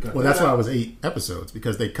out, you could have cut that out. Well, that's why it was 8 episodes,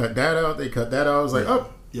 because they cut that out, I was like,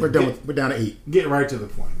 we're down to 8. Get right to the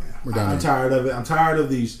point, man. We're done. I'm tired of it. I'm tired of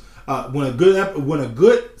these. When a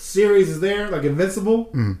good series is there, like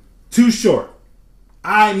Invincible, too short.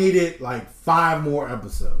 I needed like 5 more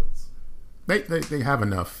episodes. They have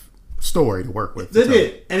enough story to work with. They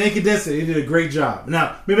did, and they condensed it. They did a great job.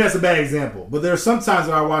 Now, maybe that's a bad example, but there are some times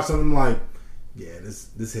where I watch something like, yeah,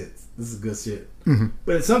 this hits. is good shit.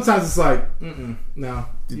 But sometimes it's like, no.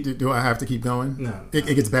 Do I have to keep going? No. It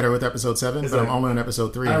gets better with episode 7, It's but like, I'm only on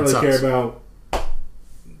episode 3. I don't and it really care sucks. about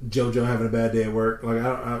JoJo having a bad day at work. Like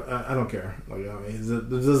I don't care. Like I mean, it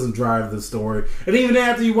doesn't drive the story. And even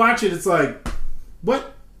after you watch it, it's like,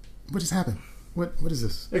 what? What just happened? What is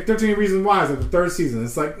this? Like 13 Reasons Why is like the 3rd season.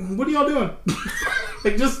 It's like, what are y'all doing?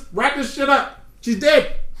 Like just wrap this shit up. She's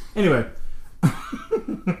dead. Anyway.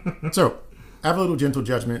 So, I have a little gentle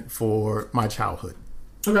judgment for my childhood.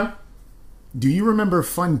 Okay. Do you remember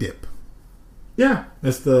Fun Dip? Yeah.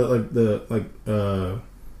 It's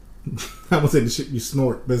I would say the shit you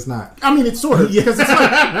snort, but it's not. I mean, it's sort of because it's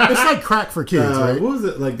like crack for kids, right? What was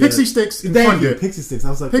it like? Pixie Sticks and Thank Fun you, Dip. Pixie Sticks.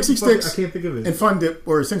 I was like, Pixie what the fuck? Sticks I can't think of it. and Fun Dip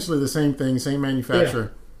were essentially the same thing, same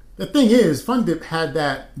manufacturer. The thing is, Fun Dip had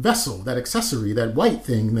that vessel, that accessory, that white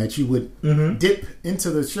thing that you would dip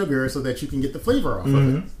into the sugar so that you can get the flavor off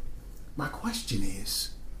of it. My question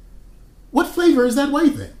is, what flavor is that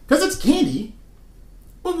white thing? Because it's candy,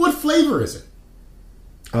 but what flavor is it?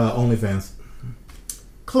 OnlyFans.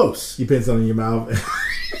 Close. You put something in your mouth,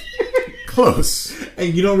 Close.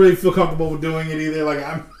 and you don't really feel comfortable with doing it either. Like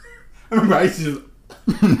I remember I used to.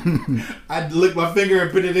 I'd lick my finger and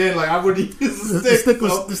put it in. Like I wouldn't use a stick.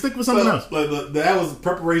 The stick was something else. That was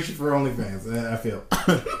preparation for OnlyFans. I feel.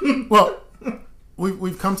 Well,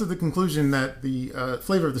 we've come to the conclusion that the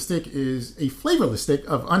flavor of the stick is a flavorless stick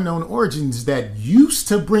of unknown origins that used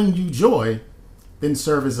to bring you joy, then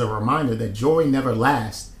serve as a reminder that joy never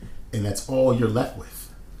lasts, and that's all you're left with.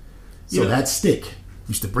 So that stick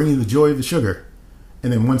used to bring you the joy of the sugar,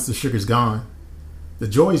 and then once the sugar's gone, the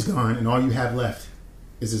joy's gone, and all you have left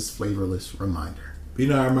is this flavorless reminder. You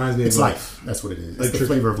know, it reminds me It's of life. That's what it is. like It's the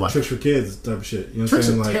flavor of life. Tricks for kids type of shit. You know what Tricks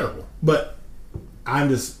I'm saying? are Like, terrible. But I'm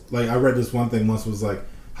just like, I read this one thing once was like,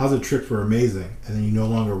 how the tricks were amazing, and then you no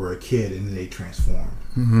longer were a kid, and then they transformed.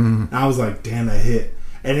 And I was like, damn, that hit.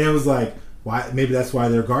 And then it was like, why? Maybe that's why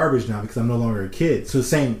they're garbage now, because I'm no longer a kid. So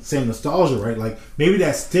same nostalgia, right? Like maybe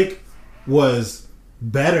that stick was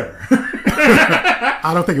better.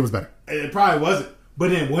 I don't think it was better. It probably wasn't.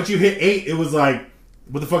 But then once you hit 8, it was like,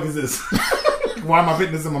 what the fuck is this? Why am I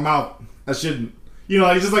putting this in my mouth? I shouldn't. You know,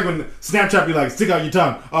 it's just like when Snapchat be like, stick out your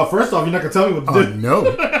tongue. Oh, first off, you're not going to tell me what to do. No.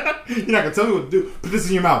 You're not going to tell me what to do. Put this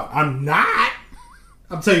in your mouth. I'm not.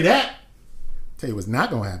 I'll tell you that. Tell you what's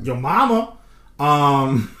not going to happen. Your mama.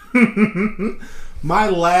 My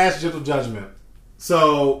last gentle judgment.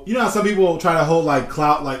 So, you know how some people try to hold like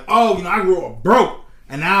clout, like, oh, you know, I grew up broke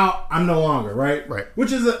and now I'm no longer, right? Right.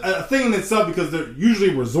 Which is a thing in itself because they're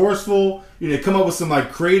usually resourceful. You know, they come up with some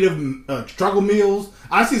like creative struggle meals.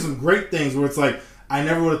 I see some great things where it's like, I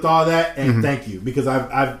never would have thought of that, and thank you, because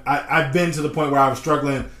I've been to the point where I was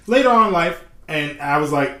struggling later on in life, and I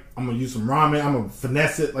was like, I'm gonna use some ramen, I'm gonna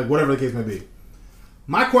finesse it, like whatever the case may be.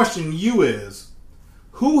 My question to you is,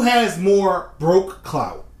 who has more broke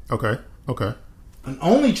clout? Okay. An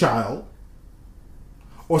only child,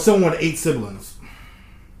 or someone with 8 siblings?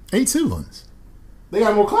 8 siblings. They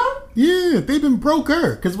got more clout? Yeah, they've been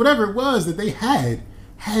broker because whatever it was that they had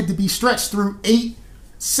to be stretched through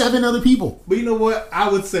 7 other people. But you know what? I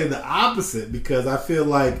would say the opposite, because I feel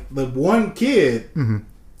like the one kid,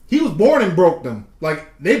 he was born in brokedom.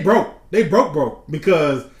 Like they broke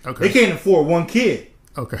because they can't afford one kid.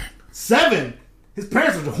 Okay. 7, his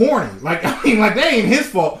parents were horny. Like, I mean, like, that ain't his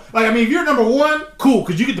fault. Like, I mean, if you're number 1, cool,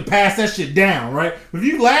 because you get to pass that shit down, right? But if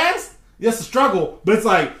you last, that's a struggle. But it's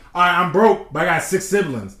like, all right, I'm broke, but I got 6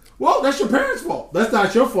 siblings. Well, that's your parents' fault. That's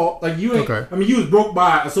not your fault. Like, you ain't. Okay. I mean, you was broke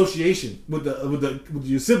by association with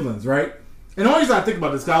your siblings, right? And the only reason I think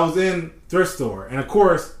about this, because I was in thrift store, and of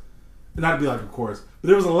course, not to be like of course, but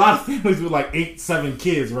there was a lot of families with like 8, 7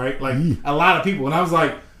 kids, right? Like a lot of people, and I was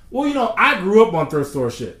like, well, you know, I grew up on thrift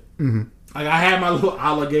store shit. Like I had my little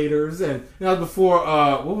alligators, and you know, before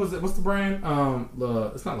what was it? What's the brand?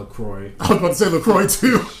 It's not LaCroix. I was about to say LaCroix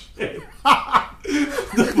too.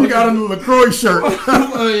 You got a LaCroix shirt.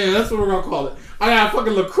 Oh yeah, that's what we're gonna call it. I got a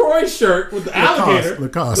fucking LaCroix shirt with the alligator.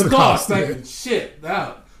 Lacoste. Thank you. Shit.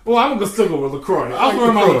 Now, well, I'm gonna still go with LaCroix. I was like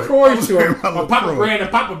wearing my LaCroix. LaCroix shirt, My my Papa LaCroix.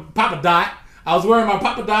 Granite, Papa Dot. I was wearing my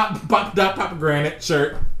Papa Granite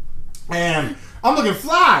shirt, and I'm looking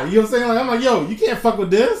fly. You know what I'm saying? Like I'm like, yo, you can't fuck with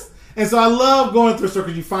this. And so I love going through a store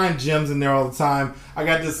because you find gems in there all the time. I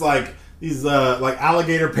got this these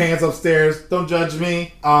alligator pants upstairs. Don't judge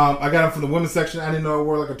me. I got them from the women's section. I didn't know I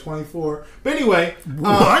wore like a 24. But anyway,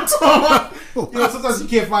 What? you know, sometimes you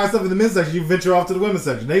can't find stuff in the men's section. You venture off to the women's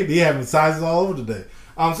section. They having sizes all over today.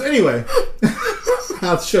 So anyway,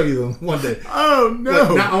 I'll show you them one day. Oh no!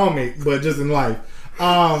 Like, not on me, but just in life.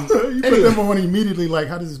 You put them on immediately. Like,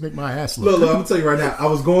 how does this make my ass look? Look, I'm gonna tell you right now. I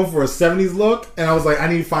was going for a '70s look, and I was like, I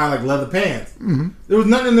need to find like leather pants. Mm-hmm. There was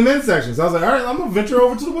nothing in the men's section, so I was like, all right, I'm gonna venture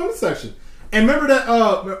over to the women's section. And remember that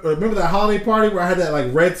holiday party where I had that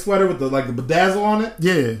like red sweater with the bedazzle on it?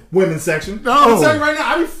 Yeah, women's section. No. I'm telling you right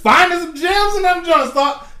now, I be finding some gems in them joints,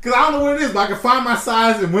 because I don't know what it is, but I can find my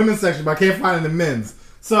size in women's section, but I can't find it in the men's.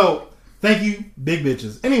 So thank you, big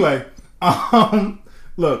bitches. Anyway,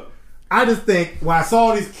 look, I just think when I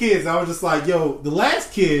saw these kids, I was just like, yo, the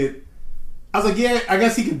last kid, I was like, yeah, I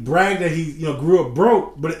guess he could brag that he grew up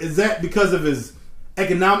broke, but is that because of his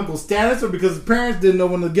economical status or because his parents didn't know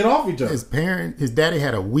when to get off each other? His daddy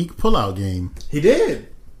had a weak pullout game. He did.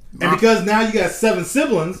 And because now you got 7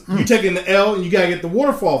 siblings, you taking the L and you gotta get the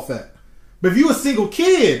waterfall effect. But if you a single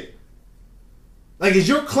kid, like, is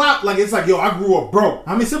your clout, like, it's like, yo, I grew up broke.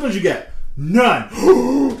 How many siblings you got?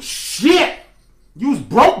 None. Shit! You was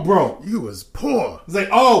broke. You was poor. It's like,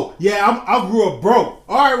 oh, yeah, I grew up broke.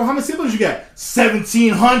 All right, well, how many siblings you got?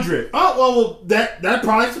 1,700. Oh, well, that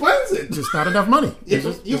probably explains it. Just not enough money. It's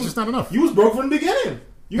You just not enough. You was broke from the beginning.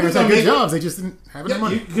 You Parents had good jobs. They just didn't have enough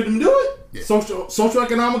money. You couldn't do it. Yeah.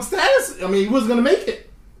 Socioeconomic status. I mean, you wasn't going to make it.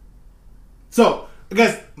 So, I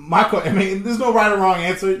guess there's no right or wrong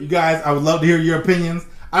answer. You guys, I would love to hear your opinions.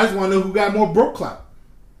 I just want to know who got more broke clout.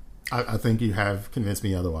 I think you have convinced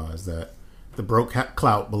me otherwise, that the broke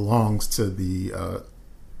clout belongs to the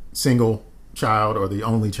single child or the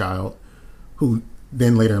only child who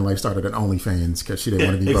then later in life started an OnlyFans because she didn't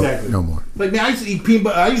want to be broke no more. Like, man, I used to eat peanut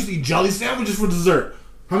butter. I used to eat jelly sandwiches for dessert.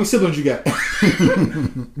 How many siblings you got?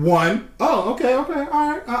 1. Oh, okay. All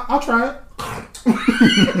right. I'll try it.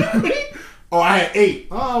 Oh, I had 8.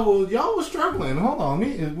 Oh, well, y'all was struggling. Hold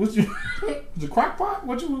on. Was the crock pot?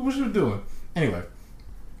 What you doing? Anyway,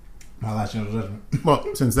 my last gentle judgment.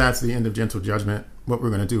 Well, since that's the end of gentle judgment, what we're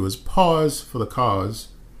going to do is pause for the cause,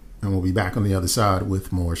 and we'll be back on the other side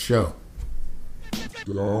with more show.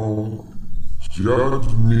 Don't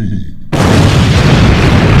judge me.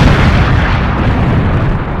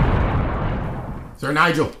 Sir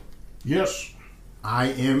Nigel. Yes. I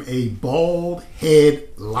am a bald head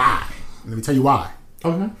lie. Let me tell you why.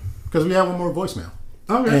 Okay. Because we have one more voicemail.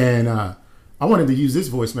 Okay. And I wanted to use this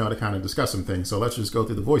voicemail to kind of discuss some things. So let's just go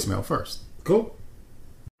through the voicemail first. Cool.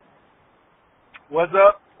 What's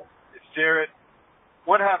up? It's Jared.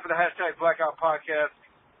 One half of the hashtag Blackout Podcast.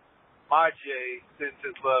 My Jay sends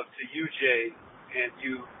his love to you, Jay, and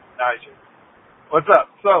you, Nigel. What's up?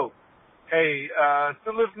 So, hey,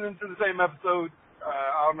 still listening to the same episode.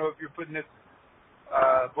 I don't know if you're putting this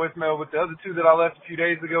voicemail with the other 2 that I left a few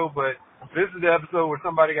days ago, but this is the episode where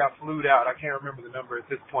somebody got flued out. I can't remember the number at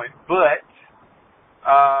this point, but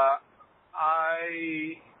I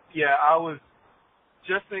was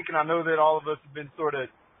just thinking, I know that all of us have been sort of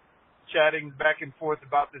chatting back and forth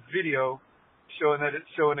about this video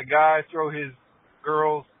showing a guy throw his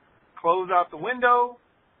girl's clothes out the window,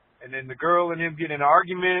 and then the girl and him get in an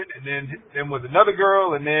argument, and then with another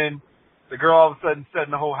girl, and then the girl all of a sudden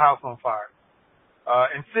setting the whole house on fire.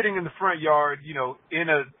 And sitting in the front yard, in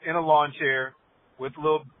a lawn chair with a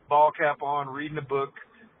little ball cap on, reading a book,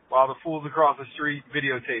 while the fools across the street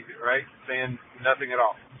videotape it, right? Saying nothing at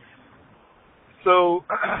all. So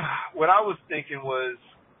what I was thinking was,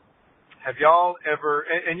 have y'all ever,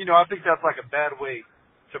 and I think that's like a bad way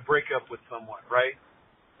to break up with someone, right?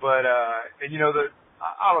 But, I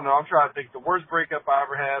don't know, I'm trying to think. The worst breakup I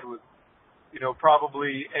ever had was,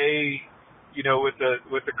 probably with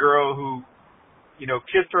the girl who,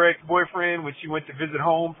 kissed her ex-boyfriend when she went to visit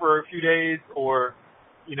home for a few days, or,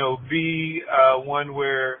 B, one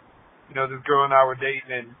where, this girl and I were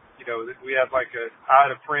dating, and, we had I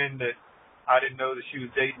had a friend that I didn't know that she was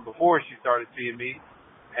dating before she started seeing me,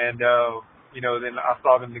 and, then I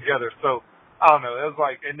saw them together. So, I don't know, it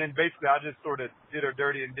was and then basically I just sort of did her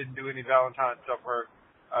dirty and didn't do any Valentine's stuff for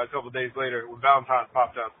her a couple of days later when Valentine's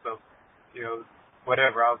popped up. So,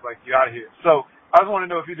 whatever, I was like, you out of here. So, I just want to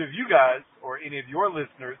know if either of you guys or any of your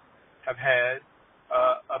listeners have had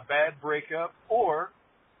a bad breakup, or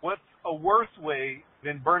what's a worse way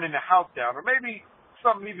than burning the house down, or maybe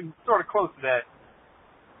something even sort of close to that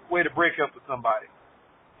way to break up with somebody.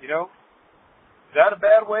 Is that a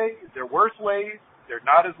bad way? Is there worse ways? Is there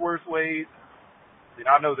not as worse ways?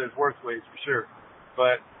 I know there's worse ways for sure,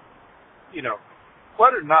 but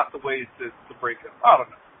what are not the ways to break up? I don't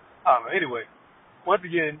know. Anyway, once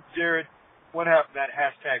again, Jared, one half of that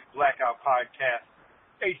hashtag Blackout Podcast,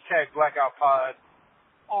 hashtag Blackout Pod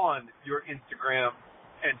on your Instagram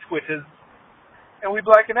and Twitters, and we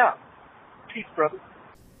blacking out. Peace, brother.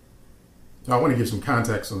 So I want to give some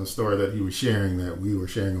context on the story that he was sharing, that we were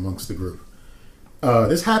sharing amongst the group.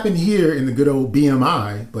 This happened here in the good old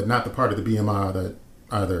BMI, but not the part of the BMI that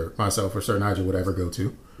either myself or Sir Nigel would ever go to.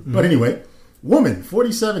 Mm-hmm. But anyway, woman,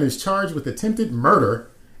 47, is charged with attempted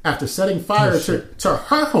murder after setting fire to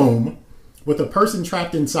her home with a person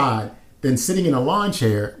trapped inside, then sitting in a lawn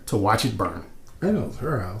chair to watch it burn. I know it's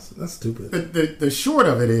her house. That's stupid. The short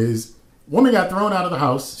of it is, woman got thrown out of the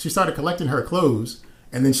house. She started collecting her clothes,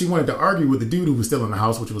 and then she wanted to argue with the dude who was still in the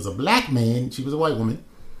house, which was a black man. She was a white woman.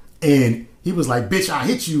 And he was like, bitch, I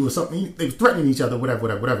hit you or something. They were threatening each other,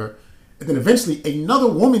 whatever. And then eventually another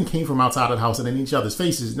woman came from outside of the house and in each other's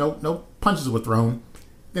faces. No punches were thrown.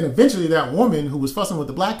 Then eventually that woman who was fussing with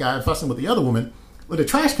the black guy, fussing with the other woman, lit a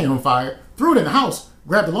trash can on fire, threw it in the house,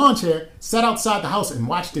 grabbed the lawn chair, sat outside the house and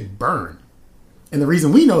watched it burn. And the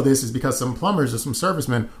reason we know this is because some plumbers or some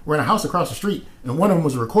servicemen were in a house across the street and one of them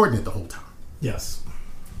was recording it the whole time. Yes.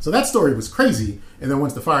 So that story was crazy. And then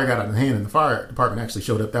once the fire got out of hand and the fire department actually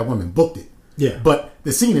showed up, that woman booked it. Yeah. But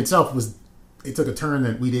the scene itself it took a turn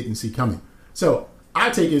that we didn't see coming. So I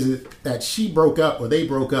take it that she broke up or they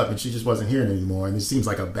broke up and she just wasn't hearing anymore. And it seems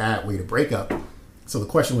like a bad way to break up. So the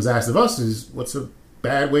question was asked of us is, what's a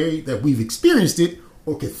bad way that we've experienced it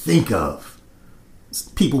or could think of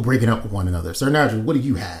people breaking up with one another? Sir Nigel, what do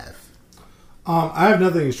you have? I have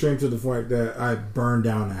nothing extreme to the point that I burned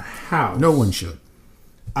down a house. No one should.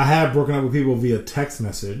 I have broken up with people via text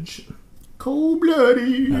message.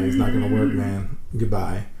 Cold-blooded. That is not going to work, man.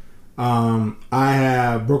 Goodbye. I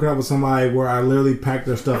have broken up with somebody where I literally packed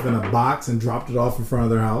their stuff in a box and dropped it off in front of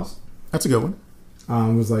their house. That's a good one.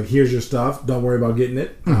 It was like, here's your stuff. Don't worry about getting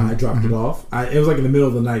it. I dropped it off. It was like in the middle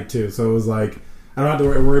of the night, too. So it was like, I don't have to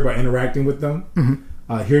worry about interacting with them.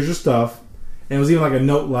 Here's your stuff. And it was even like a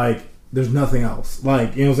note like, there's nothing else.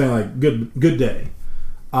 Like, you know what I'm saying? Like, good day.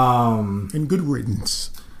 And good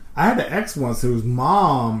riddance. I had an ex once whose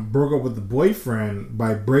mom broke up with the boyfriend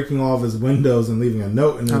by breaking all of his windows and leaving a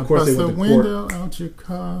note. And then, of course, they went to court. Out your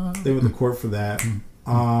car. They went to court for that.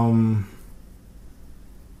 I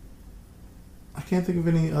can't think of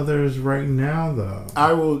any others right now, though.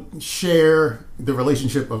 I will share the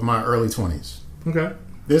relationship of my early 20s. Okay.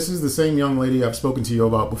 This is the same young lady I've spoken to you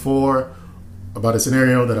about before, about a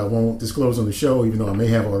scenario that I won't disclose on the show, even though I may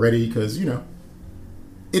have already, because,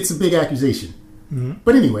 it's a big accusation.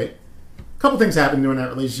 But anyway, a couple things happened during that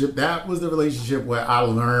relationship. That was the relationship where I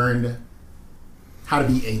learned how to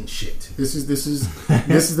be ain't shit. This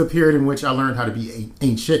is the period in which I learned how to be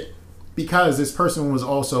ain't shit, because this person was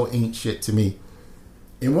also ain't shit to me.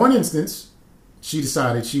 In one instance, she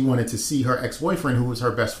decided she wanted to see her ex-boyfriend, who was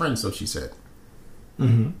her best friend, so she said.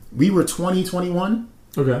 We were 20, 21.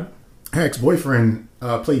 Okay. Her ex-boyfriend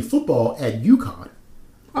played football at UConn.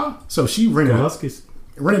 Oh. So she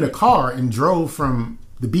rented a car and drove from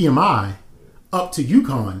the BMI up to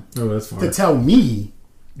UConn to tell me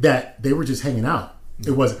that they were just hanging out.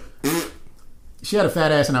 It wasn't. She had a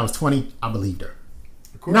fat ass and I was 20. I believed her.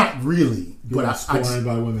 Not really, but I surrounded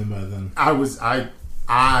by women by then.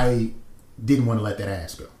 I didn't want to let that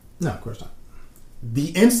ass go. No, of course not. The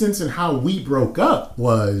instance in how we broke up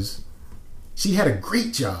was she had a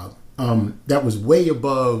great job that was way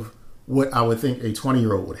above what I would think a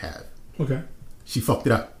 20-year-old would have. Okay. She fucked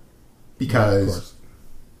it up because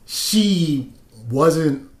she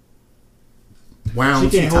wasn't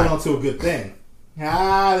wound. She can't hold on to a good thing.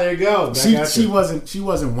 There you go. She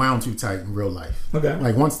wasn't wound too tight in real life. Okay.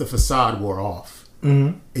 Like once the facade wore off,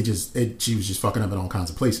 she was just fucking up in all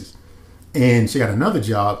kinds of places. And she got another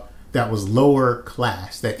job that was lower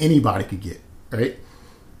class that anybody could get. Right.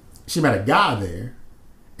 She met a guy there.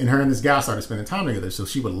 And her and this guy started spending time together. So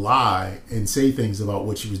she would lie and say things about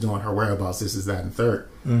what she was doing, her whereabouts, this, is, that, and third.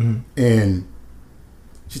 And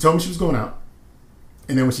she told me she was going out.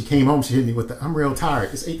 And then when she came home, she hit me with I'm real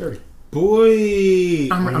tired. It's 8:30. Boy.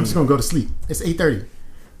 I'm just going to go to sleep. It's 8:30.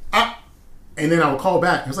 And then I would call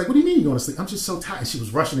back. I was like, what do you mean you're going to sleep? I'm just so tired. She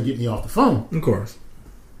was rushing to get me off the phone. Of course.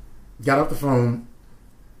 Got off the phone.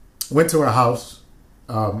 Went to her house.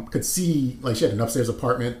 Could see, like, she had an upstairs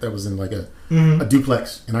apartment that was in like a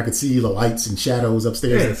duplex, and I could see the lights and shadows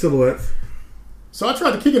upstairs. Yeah, silhouettes. So I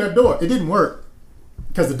tried to kick in her door. It didn't work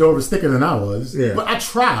because the door was thicker than I was. Yeah. But I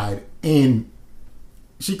tried, and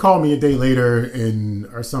she called me a day later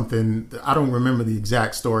or something. I don't remember the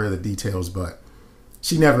exact story or the details, but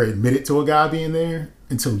she never admitted to a guy being there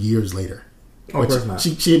until years later. Oh, of course not. She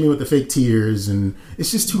hit me with the fake tears, and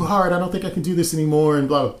it's just too hard. I don't think I can do this anymore, and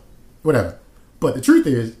blah, blah, whatever. But the truth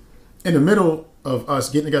is, in the middle of us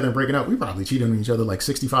getting together and breaking up, we probably cheated on each other like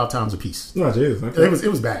 65 times a piece. Oh, Jesus. Okay. It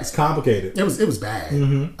was bad. It's complicated. It was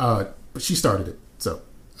bad. But she started it. So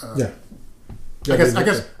yeah. I guess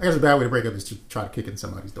a bad way to break up is to try to kick in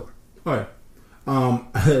somebody's door. Oh yeah.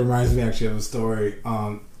 It reminds me actually of a story.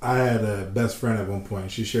 I had a best friend at one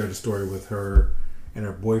point. She shared a story with her and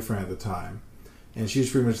her boyfriend at the time. And she was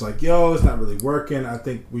pretty much like, yo, it's not really working. I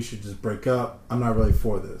think we should just break up. I'm not really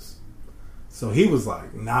for this. So he was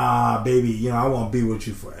like, nah, baby, I want to be with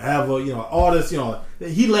you forever. All this,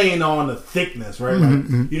 he laying on the thickness, right?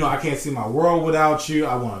 Like, I can't see my world without you.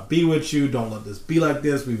 I want to be with you. Don't let this be like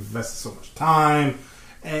this. We've invested so much time.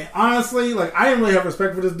 And honestly, like, I didn't really have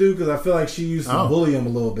respect for this dude because I feel like she used to bully him a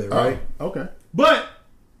little bit, right? Okay. But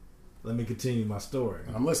let me continue my story.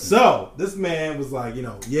 I'm listening. So this man was like,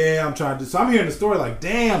 yeah, I'm trying to do. So I'm hearing the story like,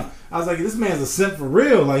 damn. I was like, this man's a simp for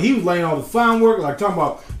real. Like, he was laying all the fine work, like talking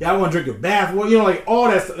about, yeah, I want to drink your bath water, like all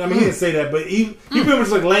that stuff. I mean, he didn't say that, but he pretty much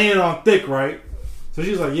like laying it on thick, right? So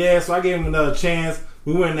she was like, yeah. So I gave him another chance.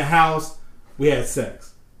 We went in the house. We had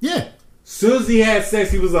sex. Yeah. Soon as he had sex,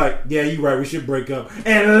 he was like, yeah, you right. We should break up,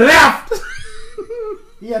 and left.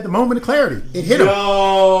 He had the moment of clarity. It hit him.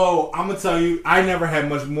 Yo, I'm going to tell you, I never had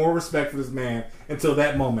much more respect for this man until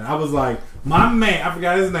that moment. I was like, my man, I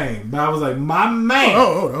forgot his name, but I was like, my man.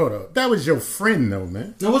 Hold on. That was your friend, though,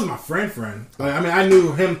 man. No, it wasn't my friend. Like, I mean, I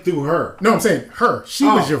knew him through her. No, I'm saying her. She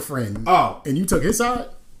was your friend. Oh. And you took his side?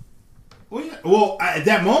 Well, yeah. Well, at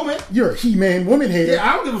that moment. You're a He-Man woman hater. Yeah,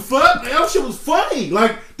 I don't give a fuck. That shit was funny.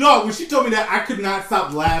 Like, dog, when she told me that, I could not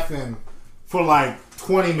stop laughing for like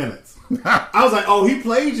 20 minutes. I was like, oh, he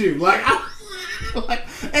played you. Like, and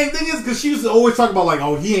the thing is, because she used to always talk about, like,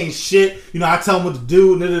 oh, he ain't shit. I tell him what to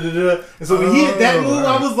do. And so when he hit that move,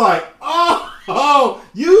 I was like, oh,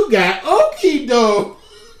 you got okie doke.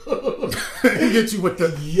 He get you with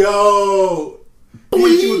the... Yo. He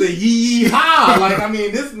hit you with the yee-haw. Like, I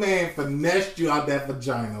mean, this man finessed you out that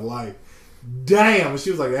vagina. Like, damn. And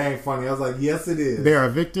she was like, that ain't funny. I was like, yes, it is. There are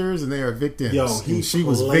victors and there are victims. Yo, she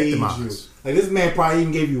was victimized. You. Like, this man probably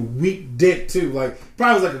even gave you weak dick, too. Like,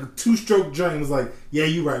 probably was like a 2-stroke joint. Was like, yeah,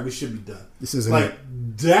 you right. We should be done. This isn't like,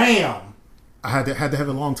 it. Damn. I had to have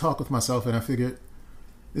a long talk with myself, and I figured,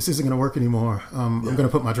 this isn't going to work anymore. I'm going to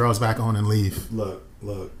put my drawers back on and leave. Look.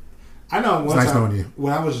 I know one nice time knowing you.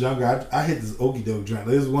 When I was younger, I hit this okie doke joint.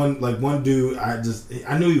 There's one dude,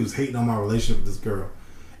 I knew he was hating on my relationship with this girl.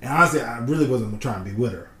 And honestly, I really wasn't trying to be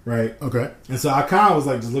with her, right? Okay. And so I kind of was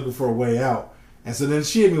like just looking for a way out. And so then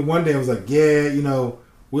she hit me one day and was like, yeah,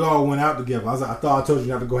 we all went out together. I was like, I thought I told you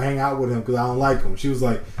not to go hang out with him because I don't like him. She was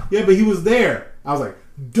like, yeah, but he was there. I was like,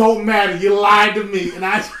 don't matter. You lied to me. And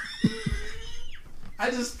I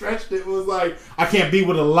just stretched it. It was like, I can't be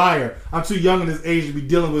with a liar. I'm too young in this age to be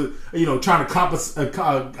dealing with, trying to compensate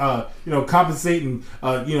and,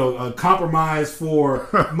 compromise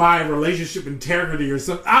for my relationship integrity or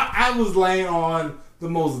something. I was laying on the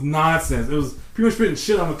most nonsense. It was pretty much putting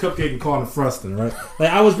shit on a cupcake and calling it frosting, right? Like,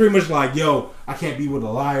 I was pretty much like, yo, I can't be with a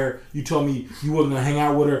liar. You told me you wasn't going to hang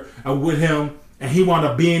out with her or with him. And he wound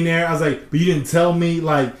up being there. I was like, but you didn't tell me.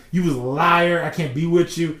 Like, you was a liar. I can't be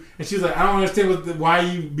with you. And she was like, I don't understand why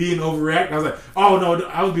you being overreacting. I was like, oh, no.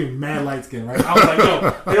 I was being mad light skin, right? I was like,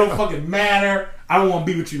 no, it don't fucking matter. I don't want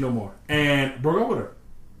to be with you no more. And broke up with her.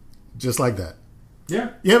 Just like that. Yeah.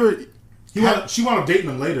 You ever... She wound up dating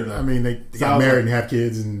him later, though. I mean, they got married and have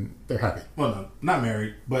kids, and they're happy. Well, no, not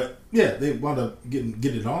married. But, yeah, they wound up getting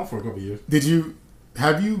it on for a couple of years.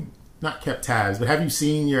 Have you, not kept tabs, but have you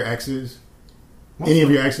seen your exes... Any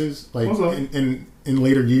of your exes, like in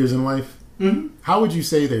later years in life, how would you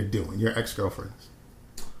say they're doing? Your ex-girlfriends,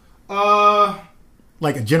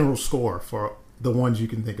 like a general score for the ones you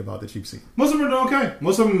can think about that you've seen. Most of them are doing okay.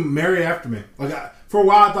 Most of them married after me. Like for a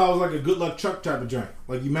while, I thought it was like a good luck Chuck type of joint.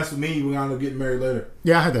 Like, you mess with me, we gonna end up getting married later.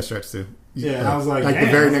 Yeah, I had that stretch too. Yeah, I was like,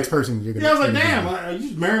 the very next person you're gonna. Yeah, I was like, damn, you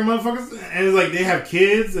just marry motherfuckers, and it's like they have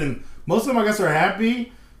kids, and most of them, I guess, are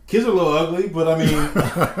happy. Kids are a little ugly, but I mean.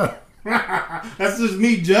 That's just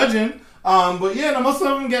me judging. But yeah, no, most of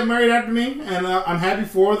them get married after me, and I'm happy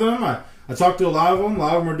for them. I talked to a lot of them. A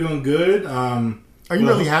lot of them are doing good. Are you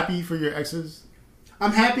really happy for your exes?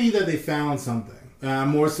 I'm happy that they found something. I'm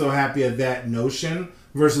more so happy at that notion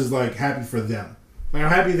versus like happy for them. Like, I'm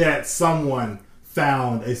happy that someone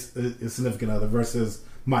found a significant other versus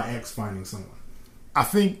my ex finding someone. I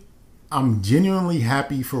think I'm genuinely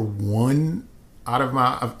happy for one. Out of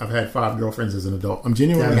I've had 5 girlfriends as an adult. I'm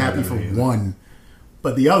genuinely happy for one,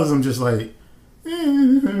 but the others I'm just like,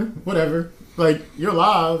 whatever. Like, you're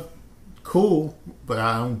alive, cool, but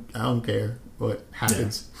I don't care what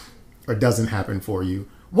happens or doesn't happen for you.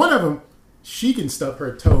 One of them, she can stub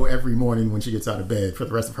her toe every morning when she gets out of bed for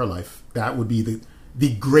the rest of her life. That would be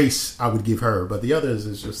the grace I would give her. But the others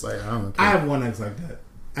is just like, I don't care. I have one ex like that.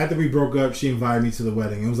 After we broke up, she invited me to the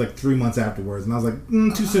wedding. It was like 3 months afterwards. And I was like,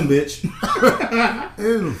 too soon, bitch.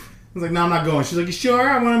 was like, no, I'm not going. She's like, you sure?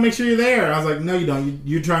 I want to make sure you're there. I was like, no, you don't.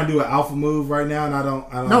 You're trying to do an alpha move right now, and I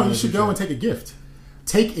don't. No, you should go and take a gift.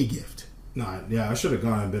 Take a gift. No, yeah, I should have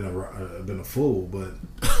gone and been a fool, but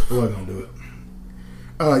I wasn't gonna do it.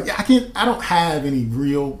 Yeah, I don't have any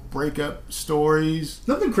real breakup stories.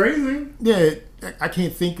 Nothing crazy. Yeah, I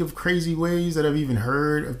can't think of crazy ways that I've even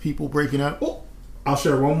heard of people breaking up. Oh, I'll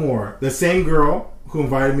share one more. The same girl who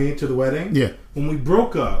invited me to the wedding. Yeah. When we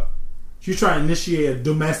broke up, she was trying to initiate a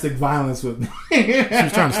domestic violence with me. She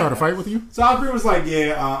was trying to start a fight with you? So I was like,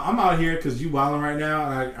 yeah, I'm out here because you wilding right now,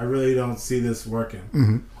 and I really don't see this working.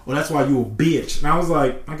 Mm-hmm. Well, that's why you a bitch. And I was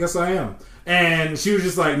like, I guess I am. And she was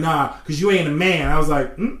just like, nah, because you ain't a man. I was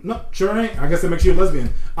like, no, sure ain't. I guess that makes you a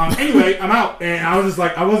lesbian. Anyway, I'm out. And I was just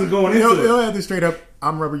like, I wasn't going into it. He'll have this straight up,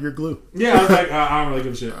 I'm rubber, you're glue. Yeah, I was like, I don't really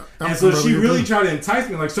give a shit. And so she really tried to entice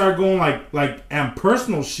me, like started going like and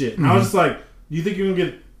personal shit. And I was just like, you think you're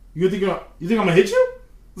gonna get? You think I'm gonna hit you? I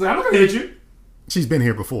was like, I'm not gonna hit you. She's been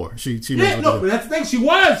here before. She yeah, no, but that's the thing. She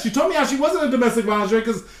was. She told me how she wasn't a domestic violence rate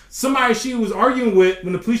because somebody she was arguing with,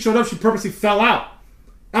 when the police showed up, she purposely fell out.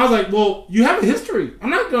 I was like, well, you have a history. You're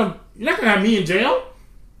not gonna have me in jail.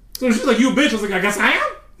 So she's like, you a bitch. I was like, I guess I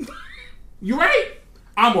am. You right?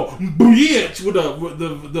 I'm a bitch with the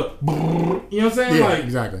you know what I'm saying? Yeah, like,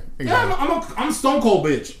 exactly. Yeah, I'm a stone cold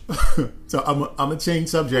bitch. So I'm a change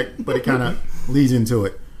subject, but it kind of leads into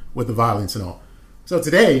it with the violence and all. So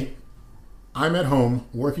today, I'm at home,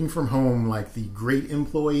 working from home like the great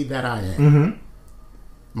employee that I am. Mm-hmm.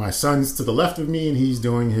 My son's to the left of me, and he's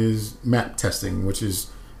doing his MAP testing, which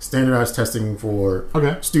is standardized testing for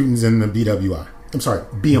students in the BWI. I'm sorry,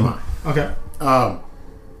 BMI. Okay.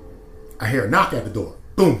 I hear a knock at the door.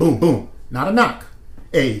 Boom, boom, boom. Not a knock.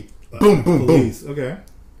 A boom, boom, Police. boom. Okay.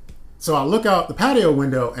 So I look out the patio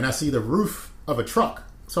window, and I see the roof of a truck.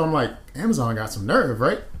 So I'm like, Amazon got some nerve,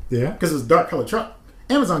 right? Yeah. Because it's a dark colored truck.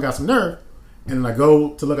 Amazon got some nerve. And I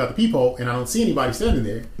go to look out the peephole, and I don't see anybody standing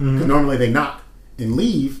there. Because normally they knock and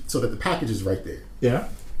leave so that the package is right there. Yeah.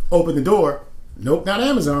 Open the door. Nope, not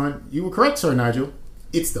Amazon. You were correct, Sir Nigel.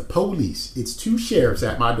 It's the police. It's 2 sheriffs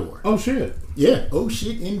at my door. Oh, shit. Yeah. Oh,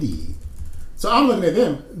 shit, indeed. So I'm looking at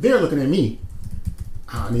them. They're looking at me.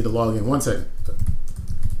 I need to log in 1 second.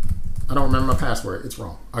 I don't remember my password. It's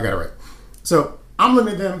wrong. I got it right. So I'm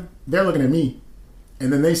looking at them. They're looking at me.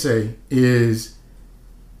 And then they say, is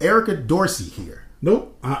Erica Dorsey here?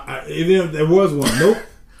 Nope. Even if there was one, nope.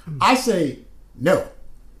 I say, no.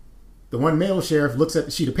 The one male sheriff looks at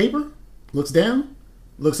the sheet of paper, looks down,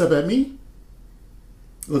 looks up at me,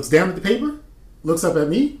 looks down at the paper, looks up at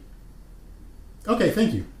me. Okay,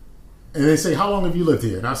 thank you. And they say, how long have you lived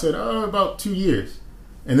here? And I said, about 2 years.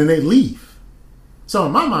 And then they leave. So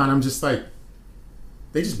in my mind, I'm just like,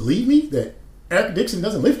 they just believe me that Erica Dixon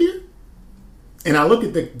doesn't live here? And I look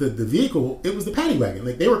at the vehicle, it was the paddy wagon.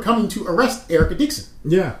 Like, they were coming to arrest Erica Dixon.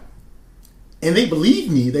 Yeah. And they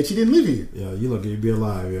believed me that she didn't live here. Yeah, you lucky you'd be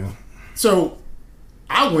alive, yeah. So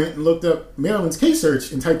I went and looked up Maryland's case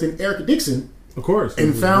search and typed in Erica Dixon. Of course.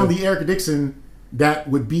 And found the Erica Dixon that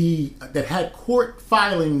had court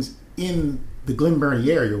filings in the Glen Burnie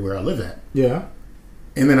area where I live at. Yeah.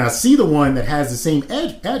 And then I see the one that has the same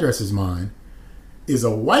address as mine is a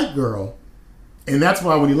white girl. And that's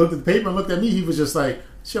why when he looked at the paper and looked at me, he was just like,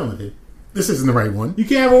 show me, this isn't the right one. You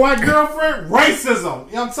can't have a white girlfriend? Racism.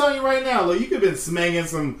 You know, I'm telling you right now, look, you could have been smanging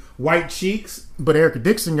some white cheeks. But Erica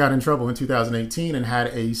Dixon got in trouble in 2018 and had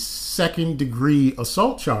a 2nd-degree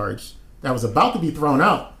assault charge that was about to be thrown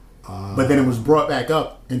out. But then it was brought back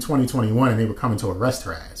up in 2021 and they were coming to arrest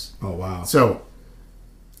her ass. Oh, wow. So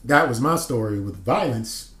that was my story with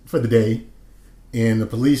violence for the day. And the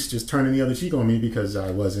police just turning the other cheek on me because I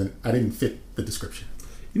didn't fit the description.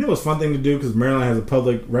 You know what's a fun thing to do because Maryland has a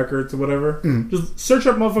public records or whatever? Just search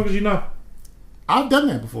up motherfuckers you know. I've done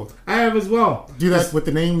that before. I have as well. Do that with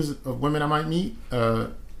the names of women I might meet.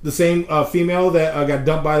 The same female that got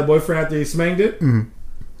dumped by the boyfriend after he smanged it.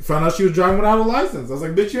 Found out she was driving without a license. I was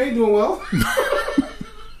like, bitch, you ain't doing well.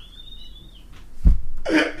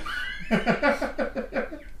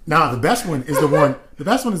 Nah, the best one is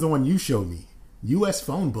the one you showed me.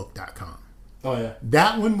 USphonebook.com. Oh, yeah.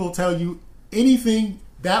 That one will tell you anything.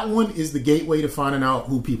 That one is the gateway to finding out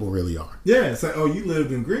who people really are. Yeah, it's like, oh, you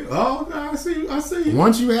lived in Green. Oh, okay, I see you.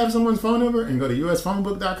 Once you have someone's phone number and go to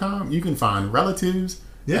USphonebook.com, you can find relatives,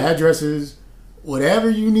 addresses, whatever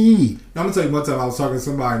you need. I'm going to tell you one time I was talking to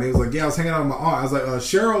somebody and they was like, yeah, I was hanging out with my aunt. I was like,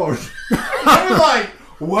 Cheryl or... I was like,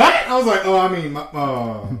 what? I was like, oh, I mean,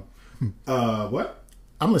 what?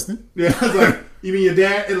 I'm listening. Yeah, I was like, you mean your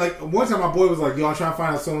dad? And like one time, my boy was like, "Yo, I'm trying to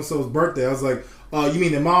find out so and so's birthday." I was like, "You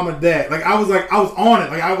mean the mom or dad?" Like I was on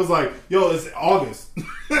it. Like I was like, "Yo, it's August,"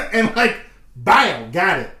 and like, bam,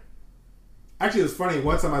 got it. Actually, it was funny.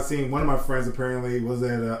 One time I seen one of my friends apparently was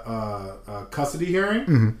at a custody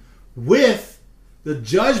hearing with the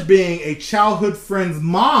judge being a childhood friend's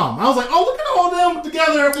mom. I was like, oh, look at all them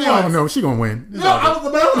together at once. Oh no, she gonna win. No, I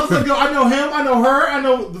was like, yo, I know him, I know her, I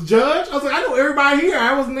know the judge. I was like, I know everybody here.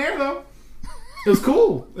 I wasn't there though. It was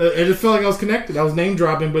cool. It just felt like I was connected. I was name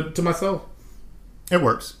dropping, but to myself. It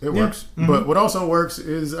works. It works. But what also works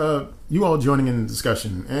is you all joining in the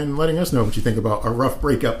discussion and letting us know what you think about a rough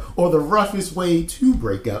breakup or the roughest way to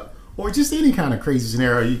break up or just any kind of crazy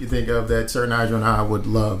scenario you can think of that Sir Nigel and I would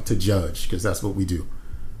love to judge because that's what we do.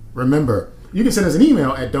 Remember, you can send us an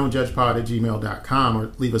email at don'tjudgepod@gmail.com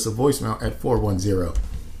or leave us a voicemail at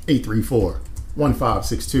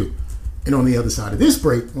 410-834-1562. And on the other side of this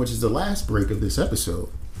break, which is the last break of this episode,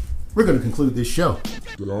 we're going to conclude this show.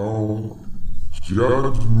 Don't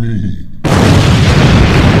judge me.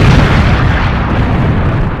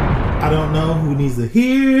 I don't know who needs to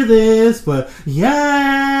hear this, but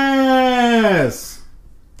yes!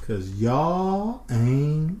 Because y'all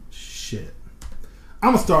ain't shit.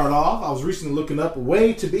 I'm going to start off. I was recently looking up a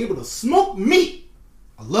way to be able to smoke meat.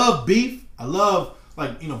 I love beef. I love,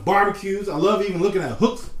 barbecues. I love even looking at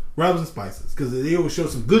hooks, rubs, and spices. Because they always show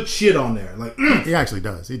some good shit on there. He actually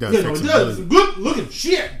does. He does. Yeah, no, it does. Some good looking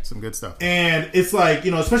shit. Some good stuff. And it's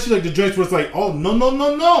especially the joints where it's like, oh,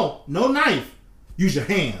 no knife. Use your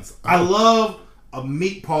hands. I love a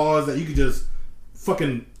meat pause that you could just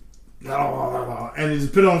fucking and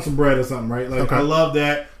just put it on some bread or something, right? I love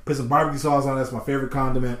that. Put some barbecue sauce on it. That's my favorite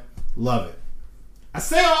condiment. Love it. I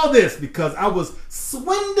say all this because I was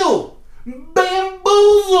swindled,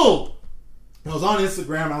 bamboozled. I was on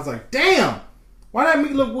Instagram and I was like, damn, why that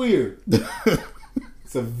meat look weird?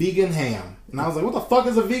 It's a vegan ham. And I was like, what the fuck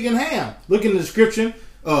is a vegan ham? Look in the description.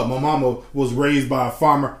 My mama was raised by a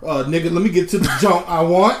farmer. Nigga, let me get to the junk I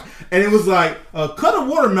want. And it was like, cut a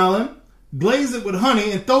watermelon, glaze it with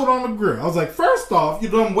honey, and throw it on the grill. I was like, first off, you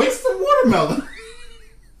done wasted watermelon.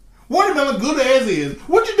 Watermelon good as is.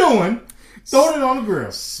 What you doing? Throwing it on the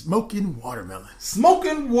grill. Smoking watermelon.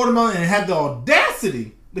 And it had the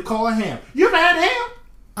audacity to call it ham. You ever had ham?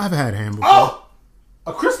 I've had ham before. Oh!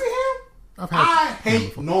 A crispy ham? I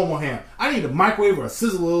hate normal ham. I need a microwave or a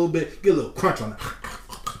sizzle a little bit, get a little crunch on it.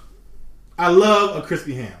 I love a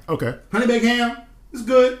crispy ham. Okay. Honey baked ham is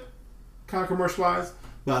good. Kind of commercialized.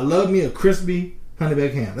 But I love me a crispy honey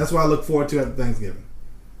baked ham. That's what I look forward to at Thanksgiving.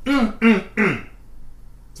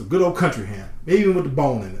 It's a good old country ham. Maybe even with the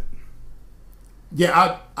bone in it.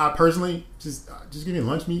 Yeah, I personally just give me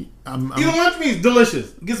lunch meat. Even lunch meat is delicious.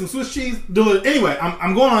 Get some Swiss cheese. Delicious. Anyway,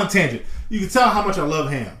 I'm going on a tangent. You can tell how much I love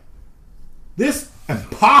ham. This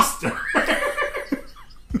imposter.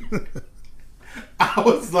 I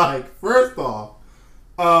was like, first off,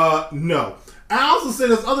 no. I also said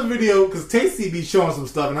this other video because Tasty be showing some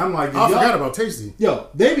stuff, and I'm like, I forgot about Tasty. Yo,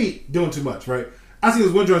 they be doing too much, right? I see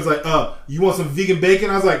this one joint like, you want some vegan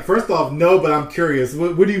bacon? I was like, first off, no, but I'm curious.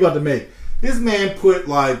 What are you about to make? This man put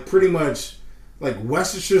pretty much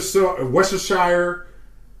Worcestershire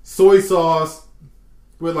soy sauce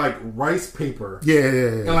with rice paper.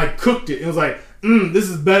 Yeah. And cooked it. It was like, this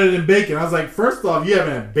is better than bacon. I was like, first off, you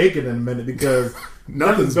haven't had bacon in a minute because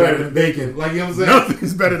nothing's better than bacon. You know what I'm saying?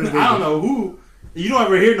 Nothing's better than bacon. I don't know who. You don't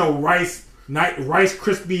ever hear no Rice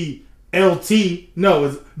Crispy LT. No,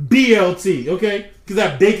 it's BLT, okay? Because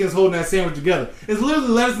that bacon's holding that sandwich together. It's literally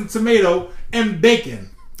lettuce and tomato and bacon.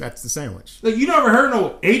 That's the sandwich. You never heard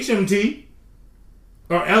no HMT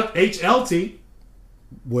or HLT.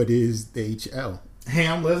 What is the HL?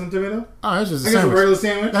 Ham, lettuce, and tomato? Oh, that's just a sandwich. sandwich. A regular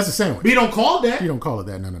sandwich? That's a sandwich. But you don't call it that. You don't call it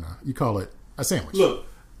that. No. You call it a sandwich. Look,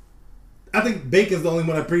 I think bacon's the only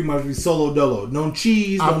one that pretty much be solo dolo. No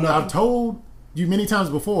cheese, no nothing. I've told you many times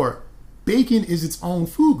before, bacon is its own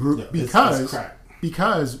food group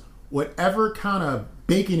because whatever kind of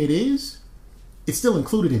bacon it is, it's still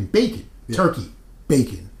included in bacon. Yeah. Turkey,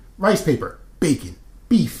 bacon. Rice paper, bacon.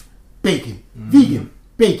 Beef, bacon. Vegan,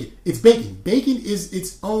 bacon. It's bacon. Bacon is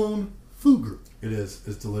its own food group. It is.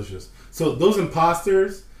 It's delicious. So those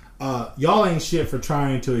imposters, y'all ain't shit for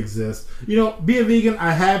trying to exist. Be a vegan.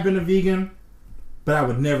 I have been a vegan, but I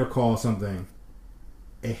would never call something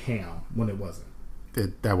a ham when it wasn't.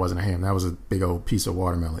 That wasn't a ham. That was a big old piece of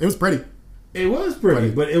watermelon. It was pretty. It was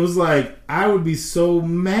pretty, but it was I would be so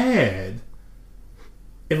mad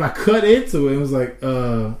if I cut into it. It was like,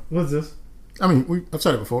 what's this? I mean, I've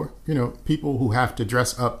said it before. People who have to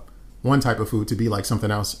dress up one type of food to be like something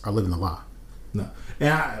else are living a lie. No,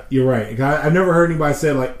 and you're right. I've never heard anybody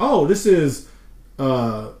say "Oh, this is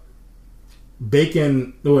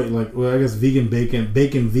bacon." I guess vegan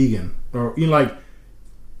bacon vegan, or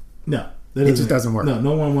no. It just doesn't work.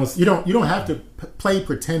 No one wants. You don't have to play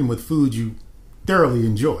pretend with food you thoroughly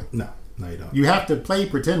enjoy. No, you don't. You have to play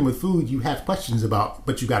pretend with food you have questions about,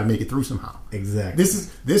 but you got to make it through somehow. Exactly.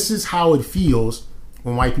 This is how it feels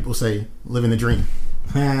when white people say living the dream.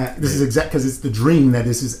 This is exact because it's the dream that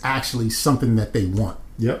this is actually something that they want.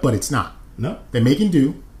 Yep. But it's not. No. They may can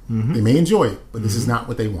do. Mm-hmm. They may enjoy it, but this is not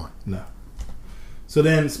what they want. No. So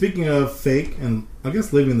then, speaking of fake and I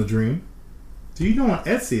guess living the dream, do you know on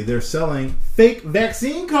Etsy they're selling fake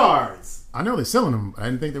vaccine cards? I know they're selling them. I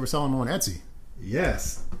didn't think they were selling them on Etsy.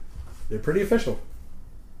 Yes. They're pretty official.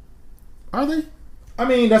 Are they? I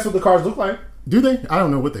mean, that's what the cards look like. Do they? I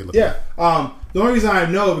don't know what they look like. Yeah. The only reason I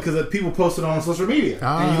know because people post it on social media.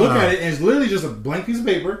 And you look at it and it's literally just a blank piece of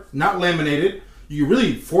paper, not laminated. You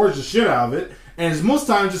really forge the shit out of it. And it's most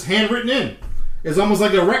times just handwritten in. It's almost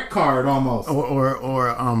like a rec card almost. Or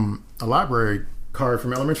a library card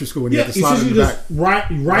from elementary school when you have to slide it in the back.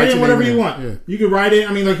 Write in whatever you want. Yeah. You can write in.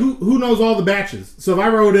 I mean, like who knows all the batches? So if I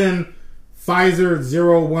wrote in Pfizer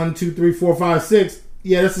 0, 1, 2, 3, 4, 5, 6,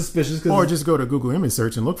 yeah, that's suspicious. Or just go to Google Image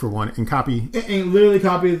Search and look for one and copy. And literally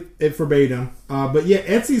copy it verbatim. But yeah,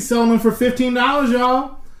 Etsy's selling them for $15,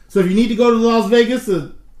 y'all. So if you need to go to Las Vegas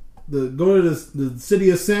to go to the city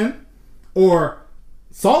of sin or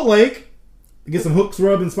Salt Lake, get some hooks,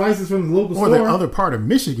 rub, and spices from the local store. Or the other part of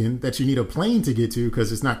Michigan that you need a plane to get to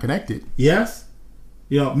because it's not connected. Yes.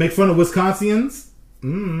 Make fun of Wisconsians.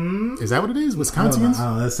 Is that what it is? Wisconsians? I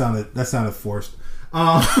don't know. That sounded forced.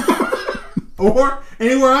 Or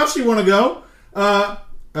anywhere else you want to go,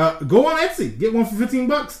 go on Etsy. Get one for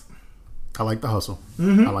 $15. I like the hustle.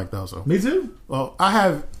 Mm-hmm. I like the hustle. Me too. Well, I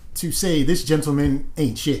have to say this gentleman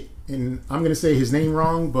ain't shit. And I'm going to say his name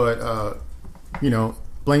wrong, but,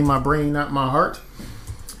 blame my brain, not my heart.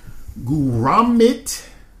 Guramit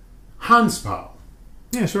Hanspal.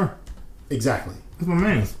 Yeah, sure. Exactly. That's my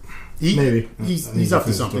man. Maybe. He's up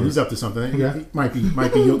to something. He's up to something. Okay. He might be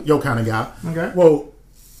your kind of guy. Okay. Well,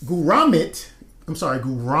 Guramrit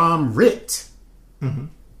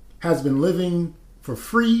has been living for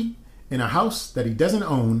free in a house that he doesn't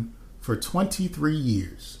own for 23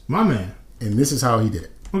 years. My man. And this is how he did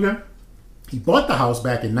it. Okay. He bought the house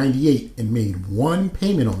back in 98 and made one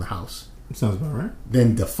payment on the house. Sounds about right.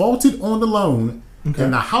 Then defaulted on the loan, okay.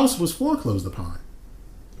 And the house was foreclosed upon.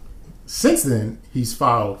 Since then, he's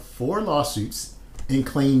filed 4 lawsuits and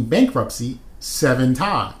claimed bankruptcy 7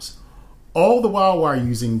 times. All the while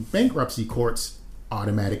using bankruptcy court's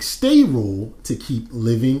automatic stay rule to keep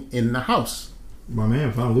living in the house. My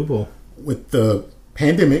man found a loophole. With the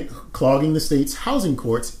pandemic clogging the state's housing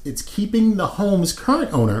courts, it's keeping the home's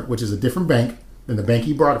current owner, which is a different bank than the bank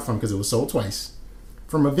he brought it from because it was sold twice,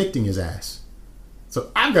 from evicting his ass. So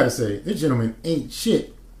I've got to say, this gentleman ain't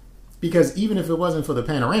shit, because even if it wasn't for the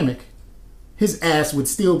panoramic, his ass would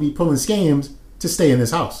still be pulling scams to stay in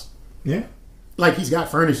this house. Yeah. Like he's got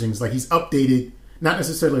furnishings, like he's updated, not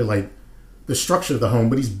necessarily like the structure of the home,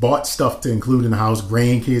 but he's bought stuff to include in the house.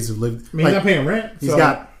 Grandkids have lived. I mean, he's not paying rent.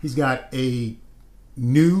 He's got a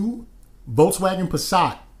new Volkswagen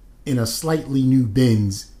Passat in a slightly new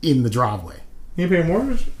Benz in the driveway. He ain't paying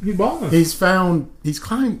mortgage. He's balling. He's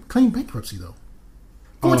claimed bankruptcy though.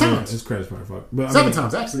 4 times. Yeah, his credit's probably fucked. But 7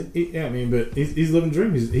 times actually. But he's living the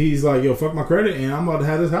dream. He's like, yo, fuck my credit, and I'm about to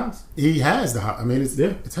have this house. He has the house. I mean, it's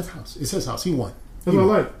his house. It's his house. He won. That's what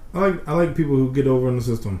I like. I like people who get over in the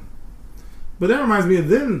system. But that reminds me of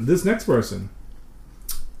this next person.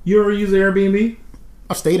 You ever use Airbnb?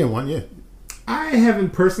 I've stayed in one, yeah. I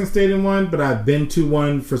haven't personally stayed in one, but I've been to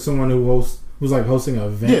one for someone who's like hosting an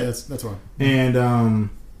event. Yeah, that's right.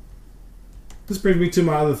 And this brings me to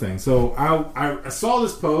my other thing. So I saw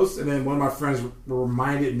this post, and then one of my friends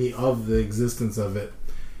reminded me of the existence of it.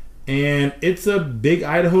 And it's a big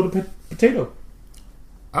Idaho potato.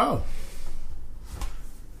 Oh.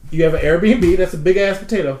 You have an Airbnb, that's a big ass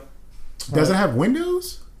potato. Does it have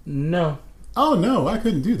windows? No. Oh no, I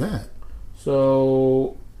couldn't do that.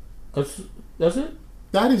 So that's it.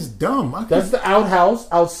 That is dumb. That's the outhouse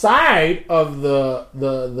outside of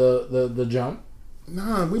the jump.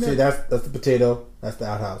 Nah, we not. See, that's the potato. That's the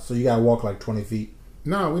outhouse. So you gotta walk like 20 feet.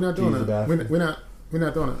 No, we're not doing that. We're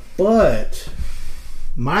not doing it. But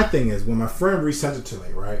my thing is, when my friend resent it to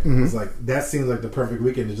me, right? Mm-hmm. It's like that seems like the perfect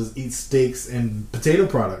weekend to just eat steaks and potato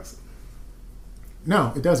products.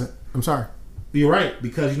 No, it doesn't. I'm sorry. You're right,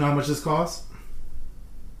 because you know how much this costs?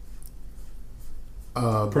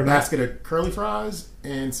 Per basket of curly fries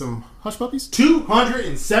and some hush puppies.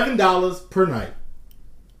 $207 per night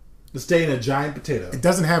to stay in a giant potato. It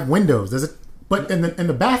doesn't have windows, does it? But in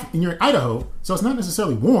the bath, and you're in Idaho, so it's not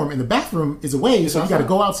necessarily warm. And the bathroom is away, so you got to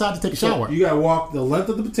go outside to take a shower. So you got to walk the length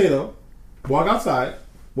of the potato, walk outside,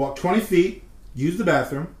 walk 20 feet, use the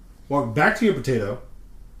bathroom, walk back to your potato,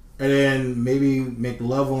 and then maybe make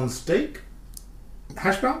love on steak,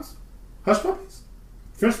 hash browns, hush puppies,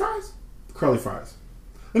 French fries, curly fries.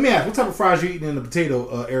 Let me ask, what type of fries you eating in the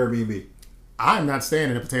potato Airbnb? I'm not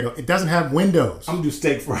staying in a potato. It doesn't have windows. I'm gonna do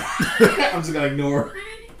steak fries. I'm just gonna ignore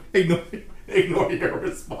your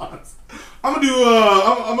response. I'm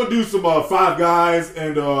gonna do some Five Guys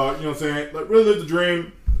and you know what I'm saying, like really live the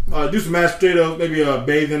dream. Do some mashed potatoes, maybe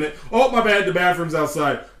bathe in it. Oh my bad, the bathroom's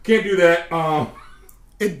outside. Can't do that.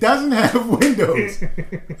 It doesn't have windows.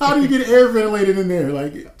 How do you get air ventilated in there?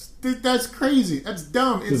 Like that's crazy. That's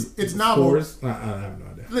dumb. It's novel. I have no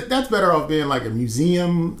idea. That's better off being like a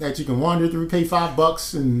museum that you can wander through, pay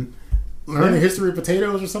 $5 and learn the history of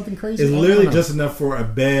potatoes or something crazy. It's literally just enough for a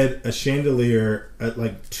bed, a chandelier,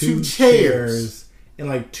 like two chairs, and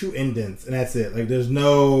like 2 indents, and that's it. Like there's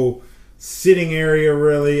no sitting area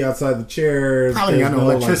really outside the chairs. Probably got no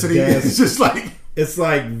electricity. Like, it's just like it's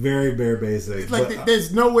like very bare basic. It's like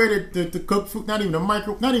there's nowhere to cook food. Not even a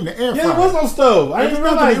micro. Not even an air fryer. Yeah, there was no stove. I didn't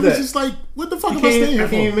realize that. It was just like, what the fuck am I staying here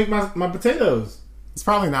for? I can't even make my potatoes. It's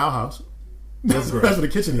probably an outhouse. That's what the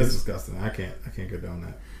kitchen is. That's disgusting. I can't condone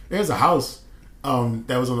that. There's a house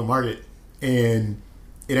that was on the market, and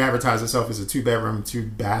it advertised itself as a 2-bedroom,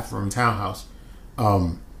 2-bathroom townhouse,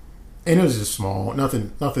 and it was just small,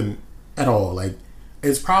 nothing at all. Like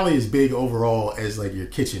it's probably as big overall as like your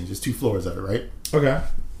kitchen, just 2 floors of it, right? Okay.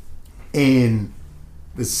 And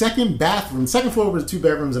the second floor was 2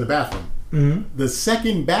 bedrooms and a bathroom. Mm-hmm. The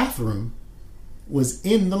second bathroom was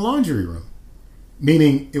in the laundry room,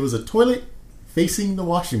 meaning it was a toilet facing the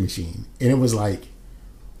washing machine, and it was like,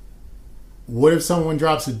 what if someone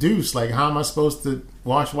drops a deuce? Like, how am I supposed to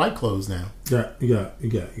wash white clothes now? Yeah, you got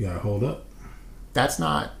to hold up. That's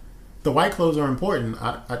not. The white clothes are important.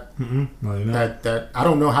 No, you're not. I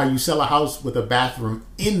don't know how you sell a house with a bathroom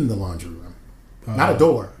in the laundry room, not a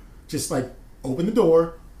door. Just like open the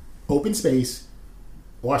door, open space,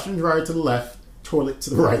 washer and dryer to the left, toilet to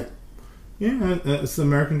the right. Yeah, it's the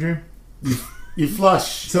American dream. You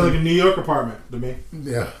flush. It's like a New York apartment to me.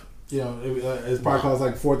 Yeah. You know, it's probably costs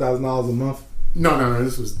like $4,000 a month. No.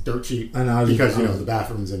 This was dirt cheap. I know, because the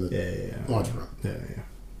bathrooms in the laundry room. Yeah.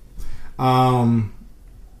 I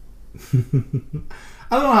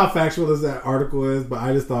don't know how factual that article is, but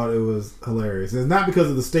I just thought it was hilarious. And it's not because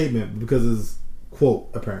of the statement, but because of his quote,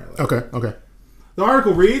 apparently. Okay. The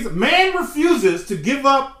article reads, "Man refuses to give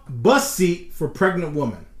up bus seat for pregnant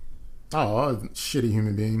woman." Oh, shitty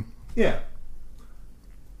human being. Yeah.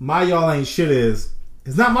 My y'all ain't shit is,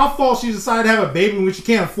 it's not my fault she decided to have a baby when she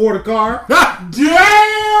can't afford a car. Damn!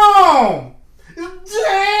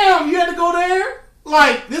 You had to go there?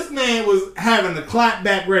 Like, this man was having the clap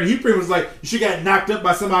back ready. He pretty much was like, she got knocked up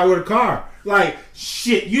by somebody with a car. Like,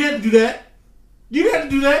 shit, you had to do that.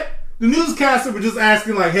 The newscaster was just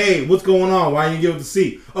asking, like, hey, what's going on? Why didn't you give it the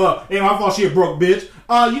seat? Ain't my fault she a broke bitch.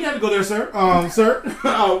 You didn't have to go there, sir. Sir,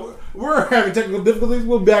 we're having technical difficulties.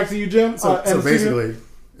 We'll be back to you, Jim. So basically,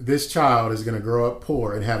 this child is going to grow up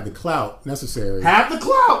poor and have the clout necessary. Have the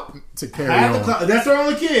clout. To carry on. The clout. That's her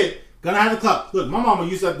only kid. Gonna have the clout. Look, my mama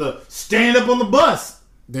used to have to stand up on the bus.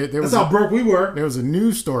 That's how broke we were. There was a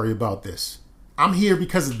news story about this. I'm here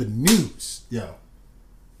because of the news. Yo.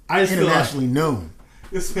 I just internationally known.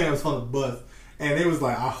 This man was on the bus, and they was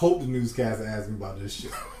like, I hope the newscaster asked me about this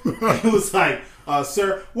shit. It was like,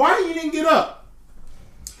 sir, why you didn't get up?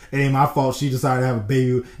 It ain't my fault she decided to have a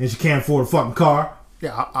baby and she can't afford a fucking car.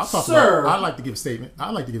 Yeah, I'll talk about it. I'd like to give a statement.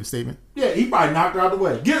 Yeah, he probably knocked her out of the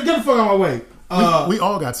way. Get the fuck out of my way. We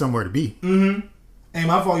all got somewhere to be. Mm-hmm. Ain't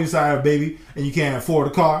my fault you decided to have a baby and you can't afford a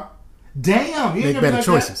car. Damn, you make better like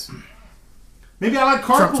choices. That. Maybe I like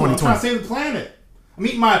carpool. I'm trying to save the planet. I'm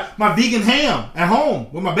eating my vegan ham at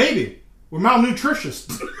home with my baby. We're malnutritious.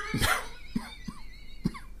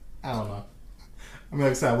 I don't know. I mean,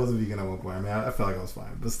 like I said, I wasn't vegan at one point. I mean, I felt like I was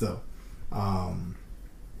fine, but still,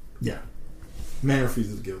 yeah. Man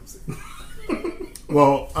refuses to give him.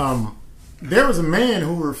 Well, there was a man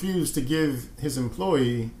who refused to give his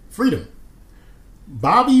employee freedom.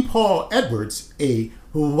 Bobby Paul Edwards, a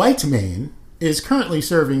white man, is currently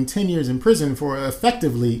serving 10 years in prison for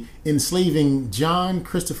effectively enslaving John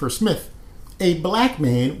Christopher Smith, a black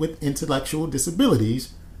man with intellectual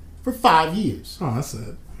disabilities, for 5 years. Oh, that's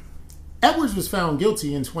sad. Edwards was found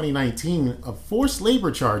guilty in 2019 of forced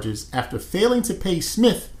labor charges after failing to pay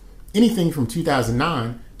Smith anything from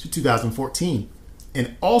 2009 to 2014,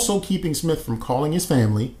 and also keeping Smith from calling his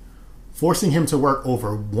family, forcing him to work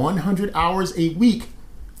over 100 hours a week,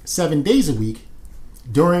 7 days a week,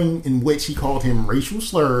 in which he called him racial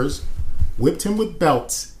slurs, whipped him with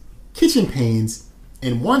belts, kitchen pans,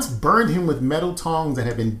 and once burned him with metal tongs that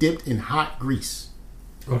had been dipped in hot grease.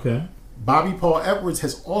 Okay. Bobby Paul Edwards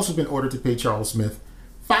has also been ordered to pay Charles Smith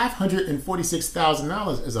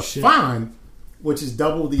 $546,000 as a fine, which is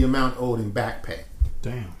double the amount owed in back pay.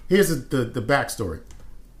 Damn. Here's the backstory.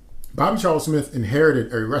 Bobby Charles Smith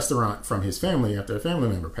inherited a restaurant from his family after a family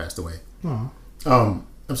member passed away. I'm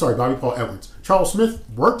sorry, Bobby Paul Edwards. Charles Smith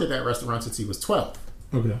worked at that restaurant since he was 12.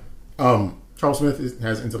 Okay. Charles Smith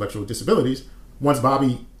has intellectual disabilities. Once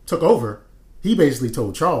Bobby took over, he basically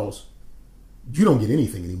told Charles, you don't get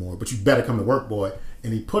anything anymore, but you better come to work, boy.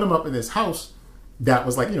 And he put him up in this house that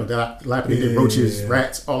was like, dilapidated roaches,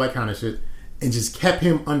 rats, all that kind of shit, and just kept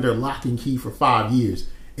him under lock and key for 5 years.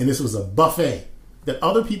 And this was a buffet that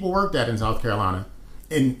other people worked at in South Carolina.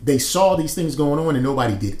 And they saw these things going on and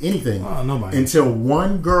nobody did anything. Nobody. Until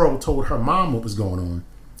one girl told her mom what was going on.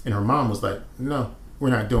 And her mom was like, no,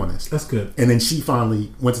 we're not doing this. That's good. And then she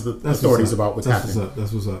finally went to the authorities about what's happening.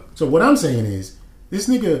 That's what's up. So what I'm saying is, this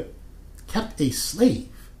nigga kept a slave.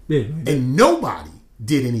 Yeah. And nobody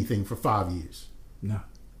did anything for 5 years. No.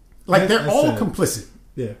 Like, they're all sad. complicit.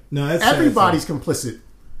 Yeah. No, that's everybody's complicit.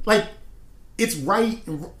 Like, it's right.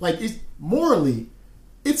 Like, it's morally,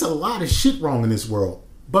 it's a lot of shit wrong in this world.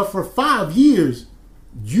 But for 5 years,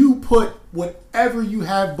 you put whatever you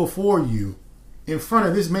have before you in front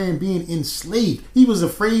of this man being enslaved. He was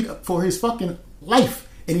afraid for his fucking life,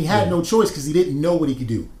 and he had no choice because he didn't know what he could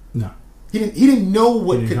do. No. He didn't know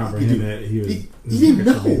what he could do. He didn't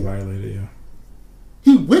know. Violated, yeah.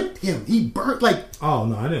 He whipped him. He burnt, like... Oh,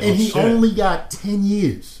 no, I didn't. And he only got 10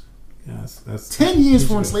 years. Yeah, that's 10 years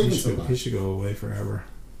for enslaving somebody. He should go away forever.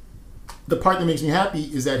 The part that makes me happy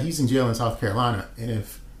is that he's in jail in South Carolina. And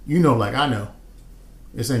if you know, like I know,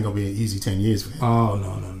 this ain't going to be an easy 10 years for him. Oh,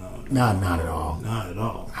 no. Not at all. Not at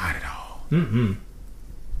all. Not at all. Mm-mm.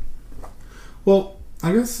 Well,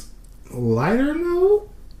 I guess, lighter note,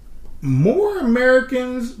 more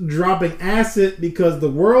Americans dropping acid because the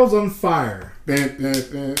world's on fire. New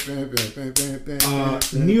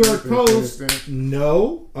York Post,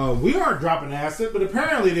 no, we aren't dropping acid, but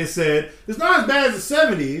apparently they said it's not as bad as the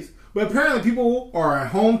 70s, but apparently people are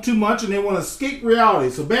at home too much and they want to escape reality.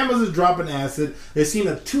 So Bama's is dropping acid. They've seen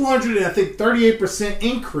a 238%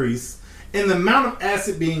 increase in the amount of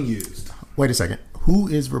acid being used. Wait a second. Who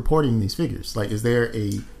is reporting these figures? Like, is there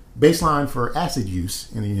a baseline for acid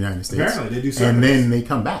use in the United States? Apparently, they do surveys. And then they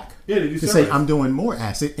come back. Yeah, they do to surveys. say, I'm doing more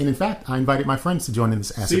acid. And in fact, I invited my friends to join in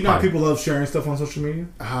this acid So you know how party. people love sharing stuff on social media?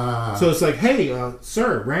 So it's like, hey,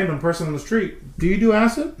 sir, random person on the street, do you do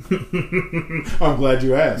acid? I'm glad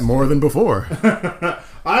you asked. More than before.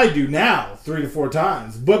 I do now 3 to 4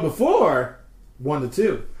 times, but before 1 to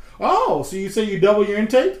 2. Oh, so you say you double your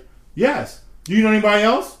intake? Yes. Do you know anybody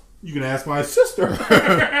else? You can ask my sister.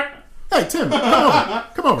 Hey, Tim,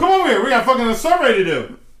 come over. Come over here. We got fucking a survey to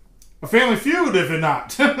do. A Family Feud, if you're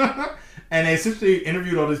not. And they essentially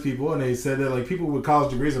interviewed all these people, and they said that like people with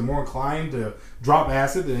college degrees are more inclined to drop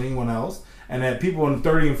acid than anyone else, and that people in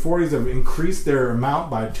 30 and 40s have increased their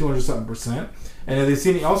amount by 200-something%, and that they've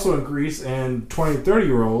seen it also increase in 20 and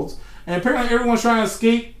 30-year-olds. And apparently everyone's trying to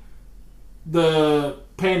escape the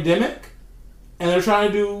pandemic, and they're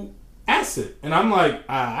trying to do acid. And I'm like,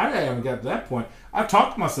 I haven't got to that point. I've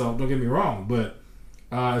talked to myself, don't get me wrong, but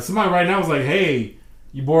somebody right now was like, hey,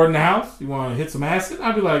 you bored in the house? You want to hit some acid?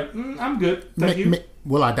 I'd be like, I'm good. Thank you.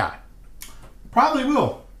 Will I die? Probably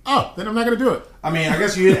will. Oh, then I'm not going to do it. I mean, I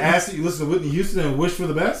guess you hit acid, you listen to Whitney Houston and wish for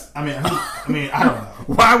the best. I mean, I don't know.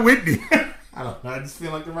 Why Whitney? I don't know. I just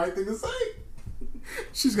feel like the right thing to say.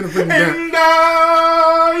 She's going to bring you down. And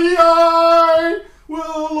I will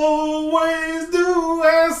always do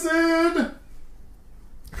acid.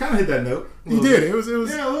 Kind of hit that note. You did. It was.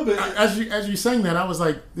 Yeah, a little bit. As you sang that, I was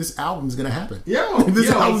like, "This album's gonna happen."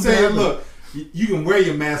 I'm saying, look, you can wear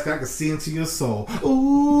your mask. I can see into your soul.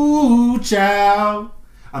 Ooh, child,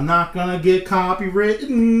 I'm not gonna get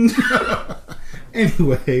copywritten.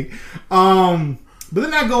 Anyway, but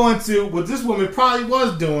then I go into what this woman probably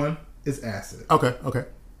was doing is acid. Okay. Whoop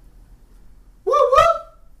whoop.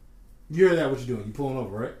 You hear that? What you doing? You pulling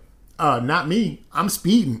over, right? Not me. I'm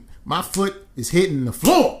speeding. My foot is hitting the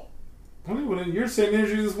floor. Okay, well then you're the same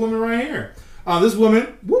energy as this woman right here. This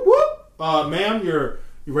woman, whoop whoop, ma'am, your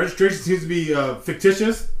registration seems to be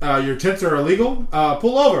fictitious. Your tints are illegal.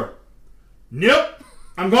 Pull over. Nope,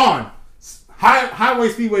 I'm gone. Highway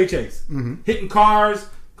speedway chase, hitting cars.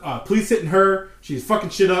 Police hitting her. She's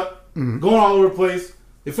fucking shit up, going all over the place.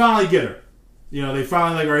 They finally get her. You know, they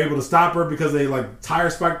finally like are able to stop her because they like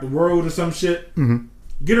tire spiked the road or some shit.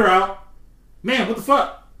 Get her out. Man, what the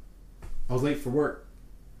fuck? I was late for work.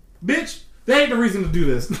 Bitch, that ain't the reason to do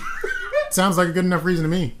this. Sounds like a good enough reason to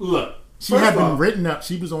me. Look, She had been written up.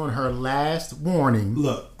 She was on her last warning.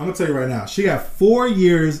 Look, I'm going to tell you right now. She got 4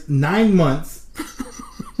 years, 9 months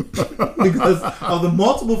because of the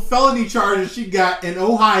multiple felony charges she got in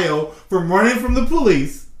Ohio from running from the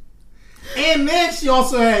police. And then she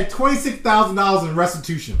also had $26,000 in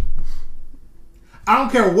restitution. I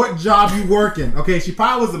don't care what job you work in. Okay, she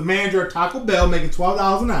probably was a manager at Taco Bell making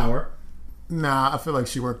 $12 an hour. Nah, I feel like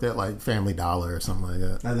she worked at like Family Dollar or something like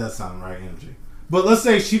that. That does sound right, energy. But let's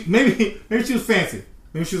say maybe she was fancy.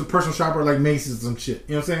 Maybe she was a personal shopper like Macy's or some shit.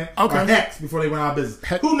 You know what I'm saying? Okay. Or Hex before they went out of business.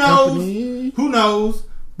 Hex Who knows? Company. Who knows?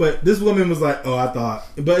 But this woman was like, oh, I thought.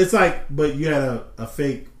 But it's like, but you had a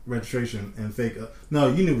fake registration and fake. No,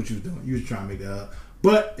 you knew what you was doing. You was trying to make that up.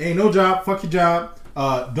 But ain't no job. Fuck your job.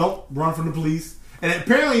 Don't run from the police. And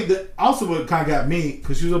apparently, also what kind of got me,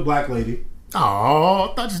 because she was a black lady.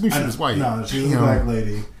 Oh, I just knew she was white. No, she was a black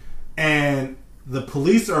lady. And the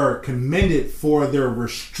police are commended for their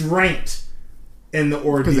restraint in the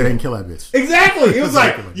ordeal. Because they didn't kill that bitch. Exactly. It was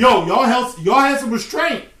Exactly. like, yo, y'all had some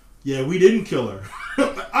restraint. Yeah, we didn't kill her.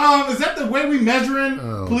 Is that the way we measuring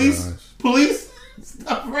police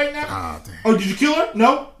stuff right now? Oh, damn. Oh, did you kill her?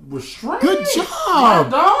 No. Restraint. Good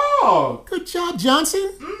job. My dog. Good job,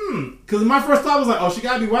 Johnson. Because my first thought was like, oh, she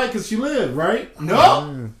got to be white because she lived, right?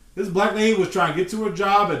 No. This black lady was trying to get to her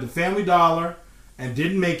job at the Family Dollar and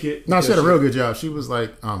didn't make it. No, she had a real good job. She was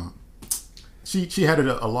like, she had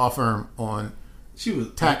a law firm on She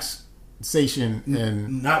was taxation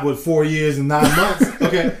and not with 4 years and 9 months.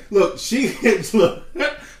 Okay, look, she was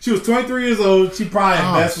 23 years old. She probably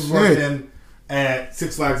at best was working at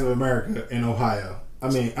Six Flags of America in Ohio. I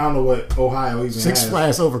mean, I don't know what Ohio even has. Six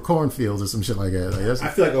Flags over cornfields or some shit like that. Like, I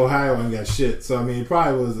feel like Ohio ain't got shit. So I mean, it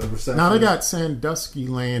probably was a reception. now they got Sandusky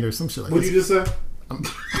Land or some shit like that. What did you just say?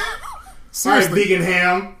 Seriously, All right, vegan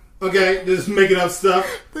ham. Okay, just making up stuff.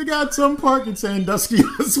 they got some park in Sandusky.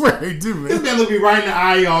 I swear they do, This man. man looked me right in the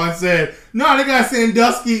eye, y'all, and said, "No, they got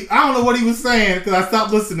Sandusky." I don't know what he was saying because I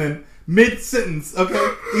stopped listening mid sentence.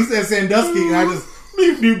 Okay, he said Sandusky, and I just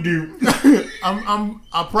doop doop.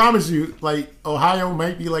 I promise you, like Ohio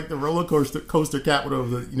might be like the roller coaster capital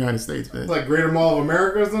of the United States, man. It's like Greater Mall of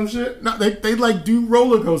America or some shit. No, they like do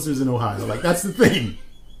roller coasters in Ohio. Like that's the thing.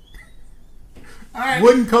 All right,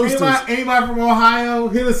 Wooden coasters. Anybody from Ohio,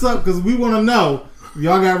 hit us up because we want to know if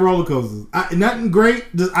y'all got roller coasters. Nothing great.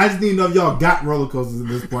 I just need to know if y'all got roller coasters at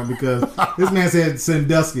this point because this man said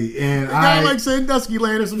Sandusky, and I like Sandusky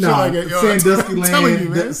Land or some shit like that. Yo, Sandusky I'm telling Land you,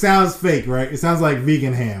 man. that sounds fake, right? It sounds like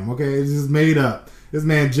vegan ham. Okay, it's just made up. This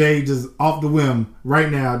man Jay just off the whim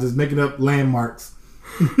right now, just making up landmarks.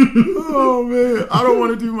 Oh man, I don't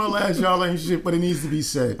want to do my last y'all ain't shit, but it needs to be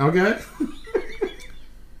said. Okay.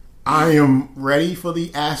 I am ready for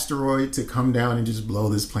the asteroid to come down and just blow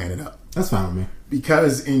this planet up. That's fine with me.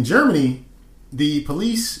 Because in Germany, the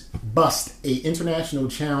police bust a international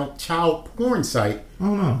child porn site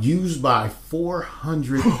used by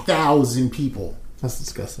 400,000 people. That's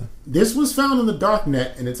disgusting. This was found in the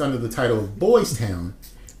darknet, and it's under the title of Boys Town.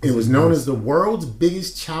 It was known as the world's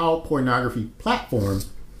biggest child pornography platform,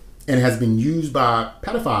 and has been used by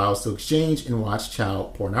pedophiles to exchange and watch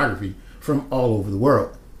child pornography from all over the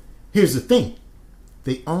world. Here's the thing.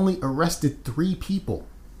 They only arrested 3 people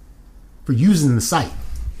for using the site.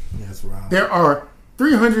 Yeah, that's wrong. There are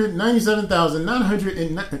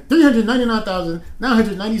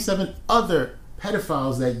 399,997 other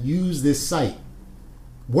pedophiles that use this site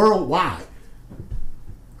worldwide.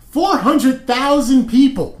 400,000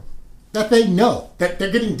 people that they know that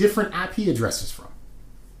they're getting different IP addresses from.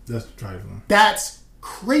 That's trifling. That's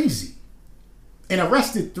crazy. And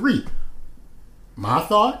arrested 3. My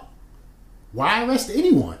thought, why arrest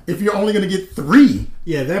anyone if you're only going to get 3?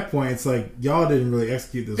 Yeah, at that point, it's like y'all didn't really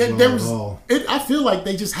execute this There well was, at all. I feel like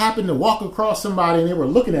they just happened to walk across somebody and they were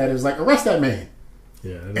looking at it. It's like, arrest that man.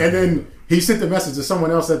 Yeah, And then he sent the message to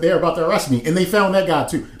someone else that they're about to arrest me, and they found that guy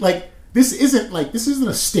too. Like this isn't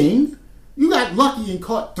a sting. You got lucky and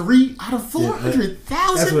caught 3 out of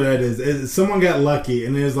 400,000. That's what that is. Someone got lucky,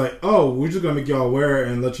 and it's like, oh, we're just gonna make y'all aware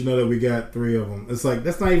and let you know that we got 3 of them. It's like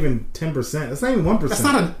that's not even 10%. That's not even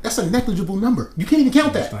 1%. That's a negligible number. You can't even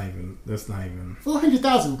count that. That's not even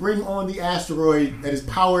 400,000. Bring on the asteroid that is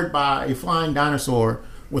powered by a flying dinosaur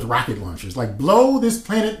with rocket launchers. Like blow this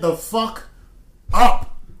planet the fuck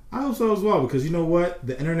up. I hope so as well, because you know what?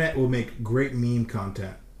 The internet will make great meme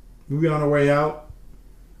content. We'll be on our way out.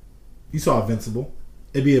 You saw Invincible.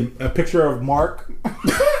 It'd be a picture of Mark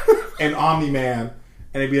and Omni-Man,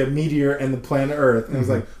 and it'd be a meteor and the planet Earth. And it's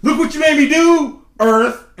like, look what you made me do,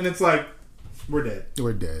 Earth! And it's like, we're dead.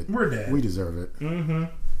 We're dead. We're dead. We deserve it. Mm-hmm.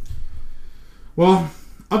 Well,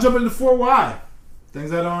 I'll jump into 4Y.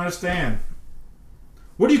 Things I don't understand.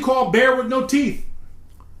 What do you call a bear with no teeth?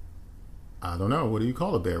 I don't know. What do you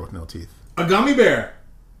call a bear with no teeth? A gummy bear.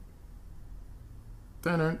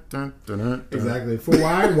 Dun, dun, dun, dun, dun. Exactly. For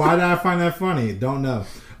why? Why did I find that funny? Don't know.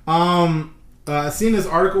 I seen this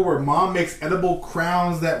article where mom makes edible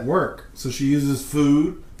crowns that work. So she uses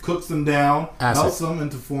food, cooks them down, melts them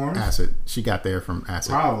into forms. Acid. She got there from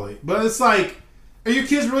acid. Probably. But it's like, are your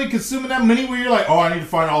kids really consuming that many where you're like, oh, I need to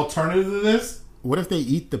find an alternative to this? What if they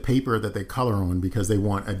eat the paper that they color on because they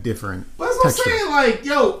want a different But that's what I'm texture? saying. Like,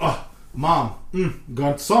 yo, mom,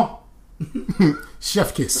 garçon.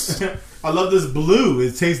 Chef kiss. I love this blue.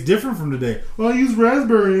 It tastes different from today. Well, I use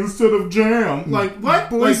raspberry instead of jam. Like,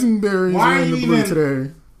 what? Boysenberries why are are in you the blue even...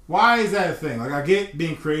 today. Why is that a thing? Like, I get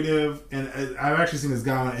being creative, and I've actually seen this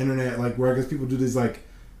guy on the internet, like, where I guess people do these life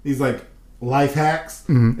hacks,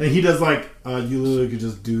 and he does, like, you literally could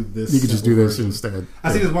just do this. You could just do this version. instead.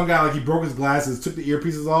 I seen this one guy, like, he broke his glasses, took the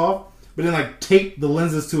earpieces off, but then, like, taped the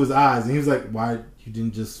lenses to his eyes, and he was like, why you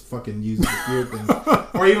didn't just fucking use the ear thing?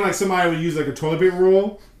 Or even, like, somebody would use, like, a toilet paper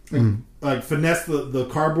roll, like finesse the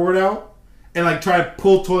cardboard out, and, like, try to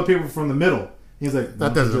pull toilet paper from the middle. He's like,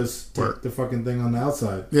 that doesn't just work. take the fucking thing on the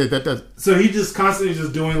outside. Yeah, that does. So he just constantly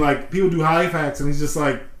just doing, like, people do life hacks, and he's just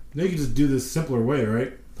like, you can just do this simpler way,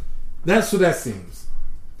 right? That's what that seems.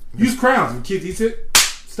 Use crowns. When kids eat it,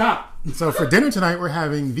 stop. So for dinner tonight, we're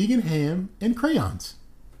having vegan ham and crayons.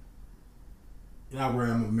 Not where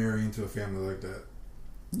I'm marrying into a family like that.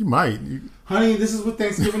 You might. Honey, this is what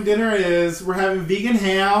Thanksgiving dinner is. We're having vegan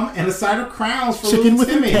ham and a side of crowns for Chicken little with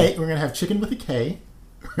Timmy. a K. We're going to have chicken with a K.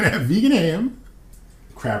 We're going to have vegan ham.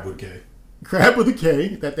 Crab with K. Crab with a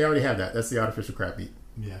K. That they already have that. That's the artificial crab meat.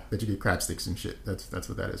 Yeah. That you get crab sticks and shit. That's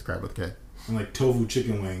what that is. Crab with a K. And like tofu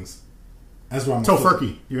chicken wings. That's what I'm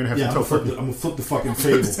Tofurkey. You're going to have some tofurkey. I'm going to flip the fucking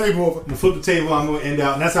table. The table over. I'm going to flip the table. I'm going to end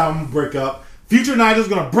out. And that's how I'm going to break up. Future Nigel's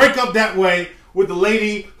going to break up that way with the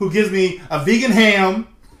lady who gives me a vegan ham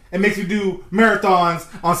and makes me do marathons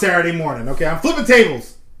on Saturday morning. Okay? I'm flipping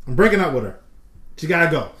tables. I'm breaking up with her. She got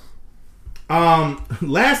to go.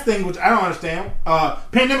 Last thing, which I don't understand.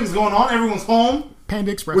 Pandemic's going on. Everyone's home.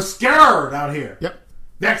 Panda Express. We're scared out here. Yep.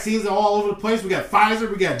 Vaccines are all over the place. We got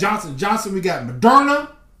Pfizer. We got Johnson & Johnson. We got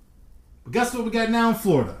Moderna. But guess what we got now in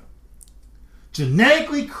Florida?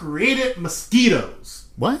 Genetically created mosquitoes.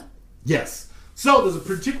 What? Yes. So there's a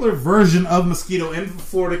particular version of mosquito in the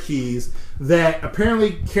Florida Keys that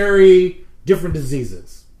apparently carry different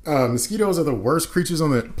diseases. Mosquitoes are the worst creatures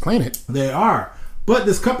on the planet. They are. But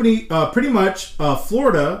this company, pretty much,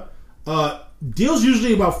 Florida, deals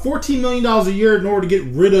usually about $14 million a year in order to get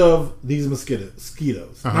rid of these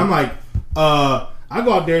mosquitoes. And I'm like, I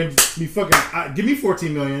go out there and be fucking, give me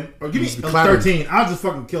 $14 million, or give me 13. I'll just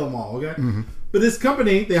fucking kill them all, okay? But this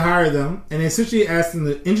company, they hire them, and they essentially ask them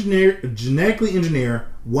to genetically engineer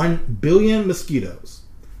 1 billion mosquitoes,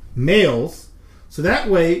 males, so that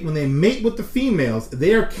way, when they mate with the females, if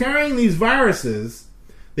they are carrying these viruses,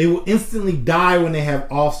 they will instantly die when they have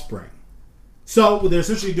offspring. So what they're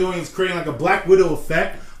essentially doing is creating like a Black Widow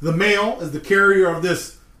effect. The male is the carrier of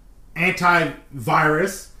this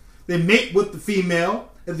antivirus. They mate with the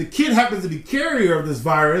female. If the kid happens to be carrier of this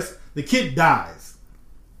virus, the kid dies.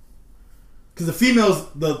 Because the female's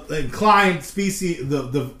the inclined species,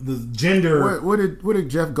 the gender. What did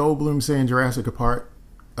Jeff Goldblum say in Jurassic Park?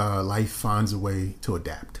 Life finds a way to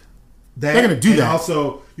adapt. They're going to do that.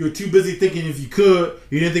 Also, you were too busy thinking if you could,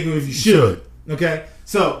 you didn't think if you should. Okay?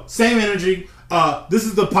 So, same energy. This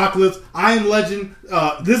is the apocalypse. I am legend.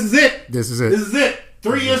 This is it. This is it. This is it.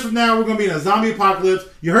 3 years from now, we're going to be in a zombie apocalypse.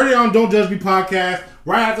 You heard it on Don't Judge Me podcast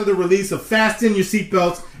right after the release of Fasten Your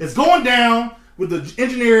Seatbelts. It's going down with the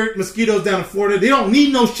engineered mosquitoes down in Florida. They don't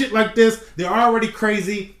need no shit like this. They're already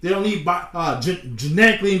crazy. They don't need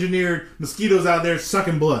genetically engineered mosquitoes out there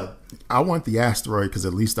sucking blood. I want the asteroid because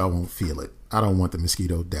at least I won't feel it. I don't want the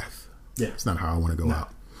mosquito death. Yeah. It's not how I want to go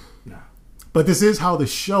out. No. But this is how the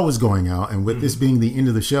show is going out. And with this being the end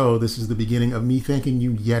of the show, this is the beginning of me thanking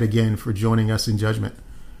you yet again for joining us in judgment.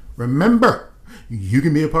 Remember, you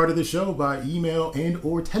can be a part of the show by email and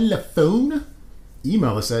or telephone.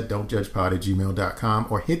 Email us at don'tjudgepod@gmail.com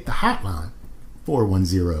or hit the hotline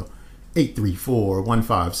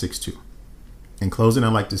 410-834-1562. In closing,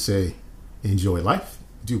 I'd like to say, enjoy life.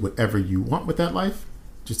 Do whatever you want with that life,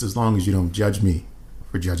 just as long as you don't judge me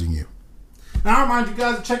for judging you. Now, I remind you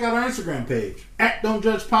guys to check out our Instagram page,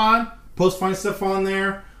 @Don'tJudgePod. Post funny stuff on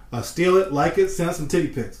there. Steal it, like it, send us some titty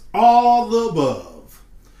pics. All the above.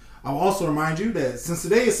 I'll also remind you that since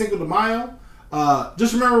today is Cinco de Mayo,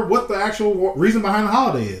 just remember what the actual reason behind the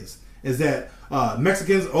holiday is. Is that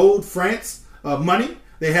Mexicans owed France money.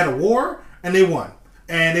 They had a war, and they won.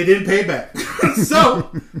 And they didn't pay back.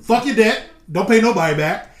 So, fuck your debt. don't pay nobody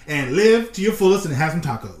back, and live to your fullest and have some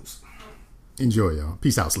tacos. Enjoy, y'all.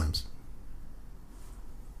 Peace out, Slims.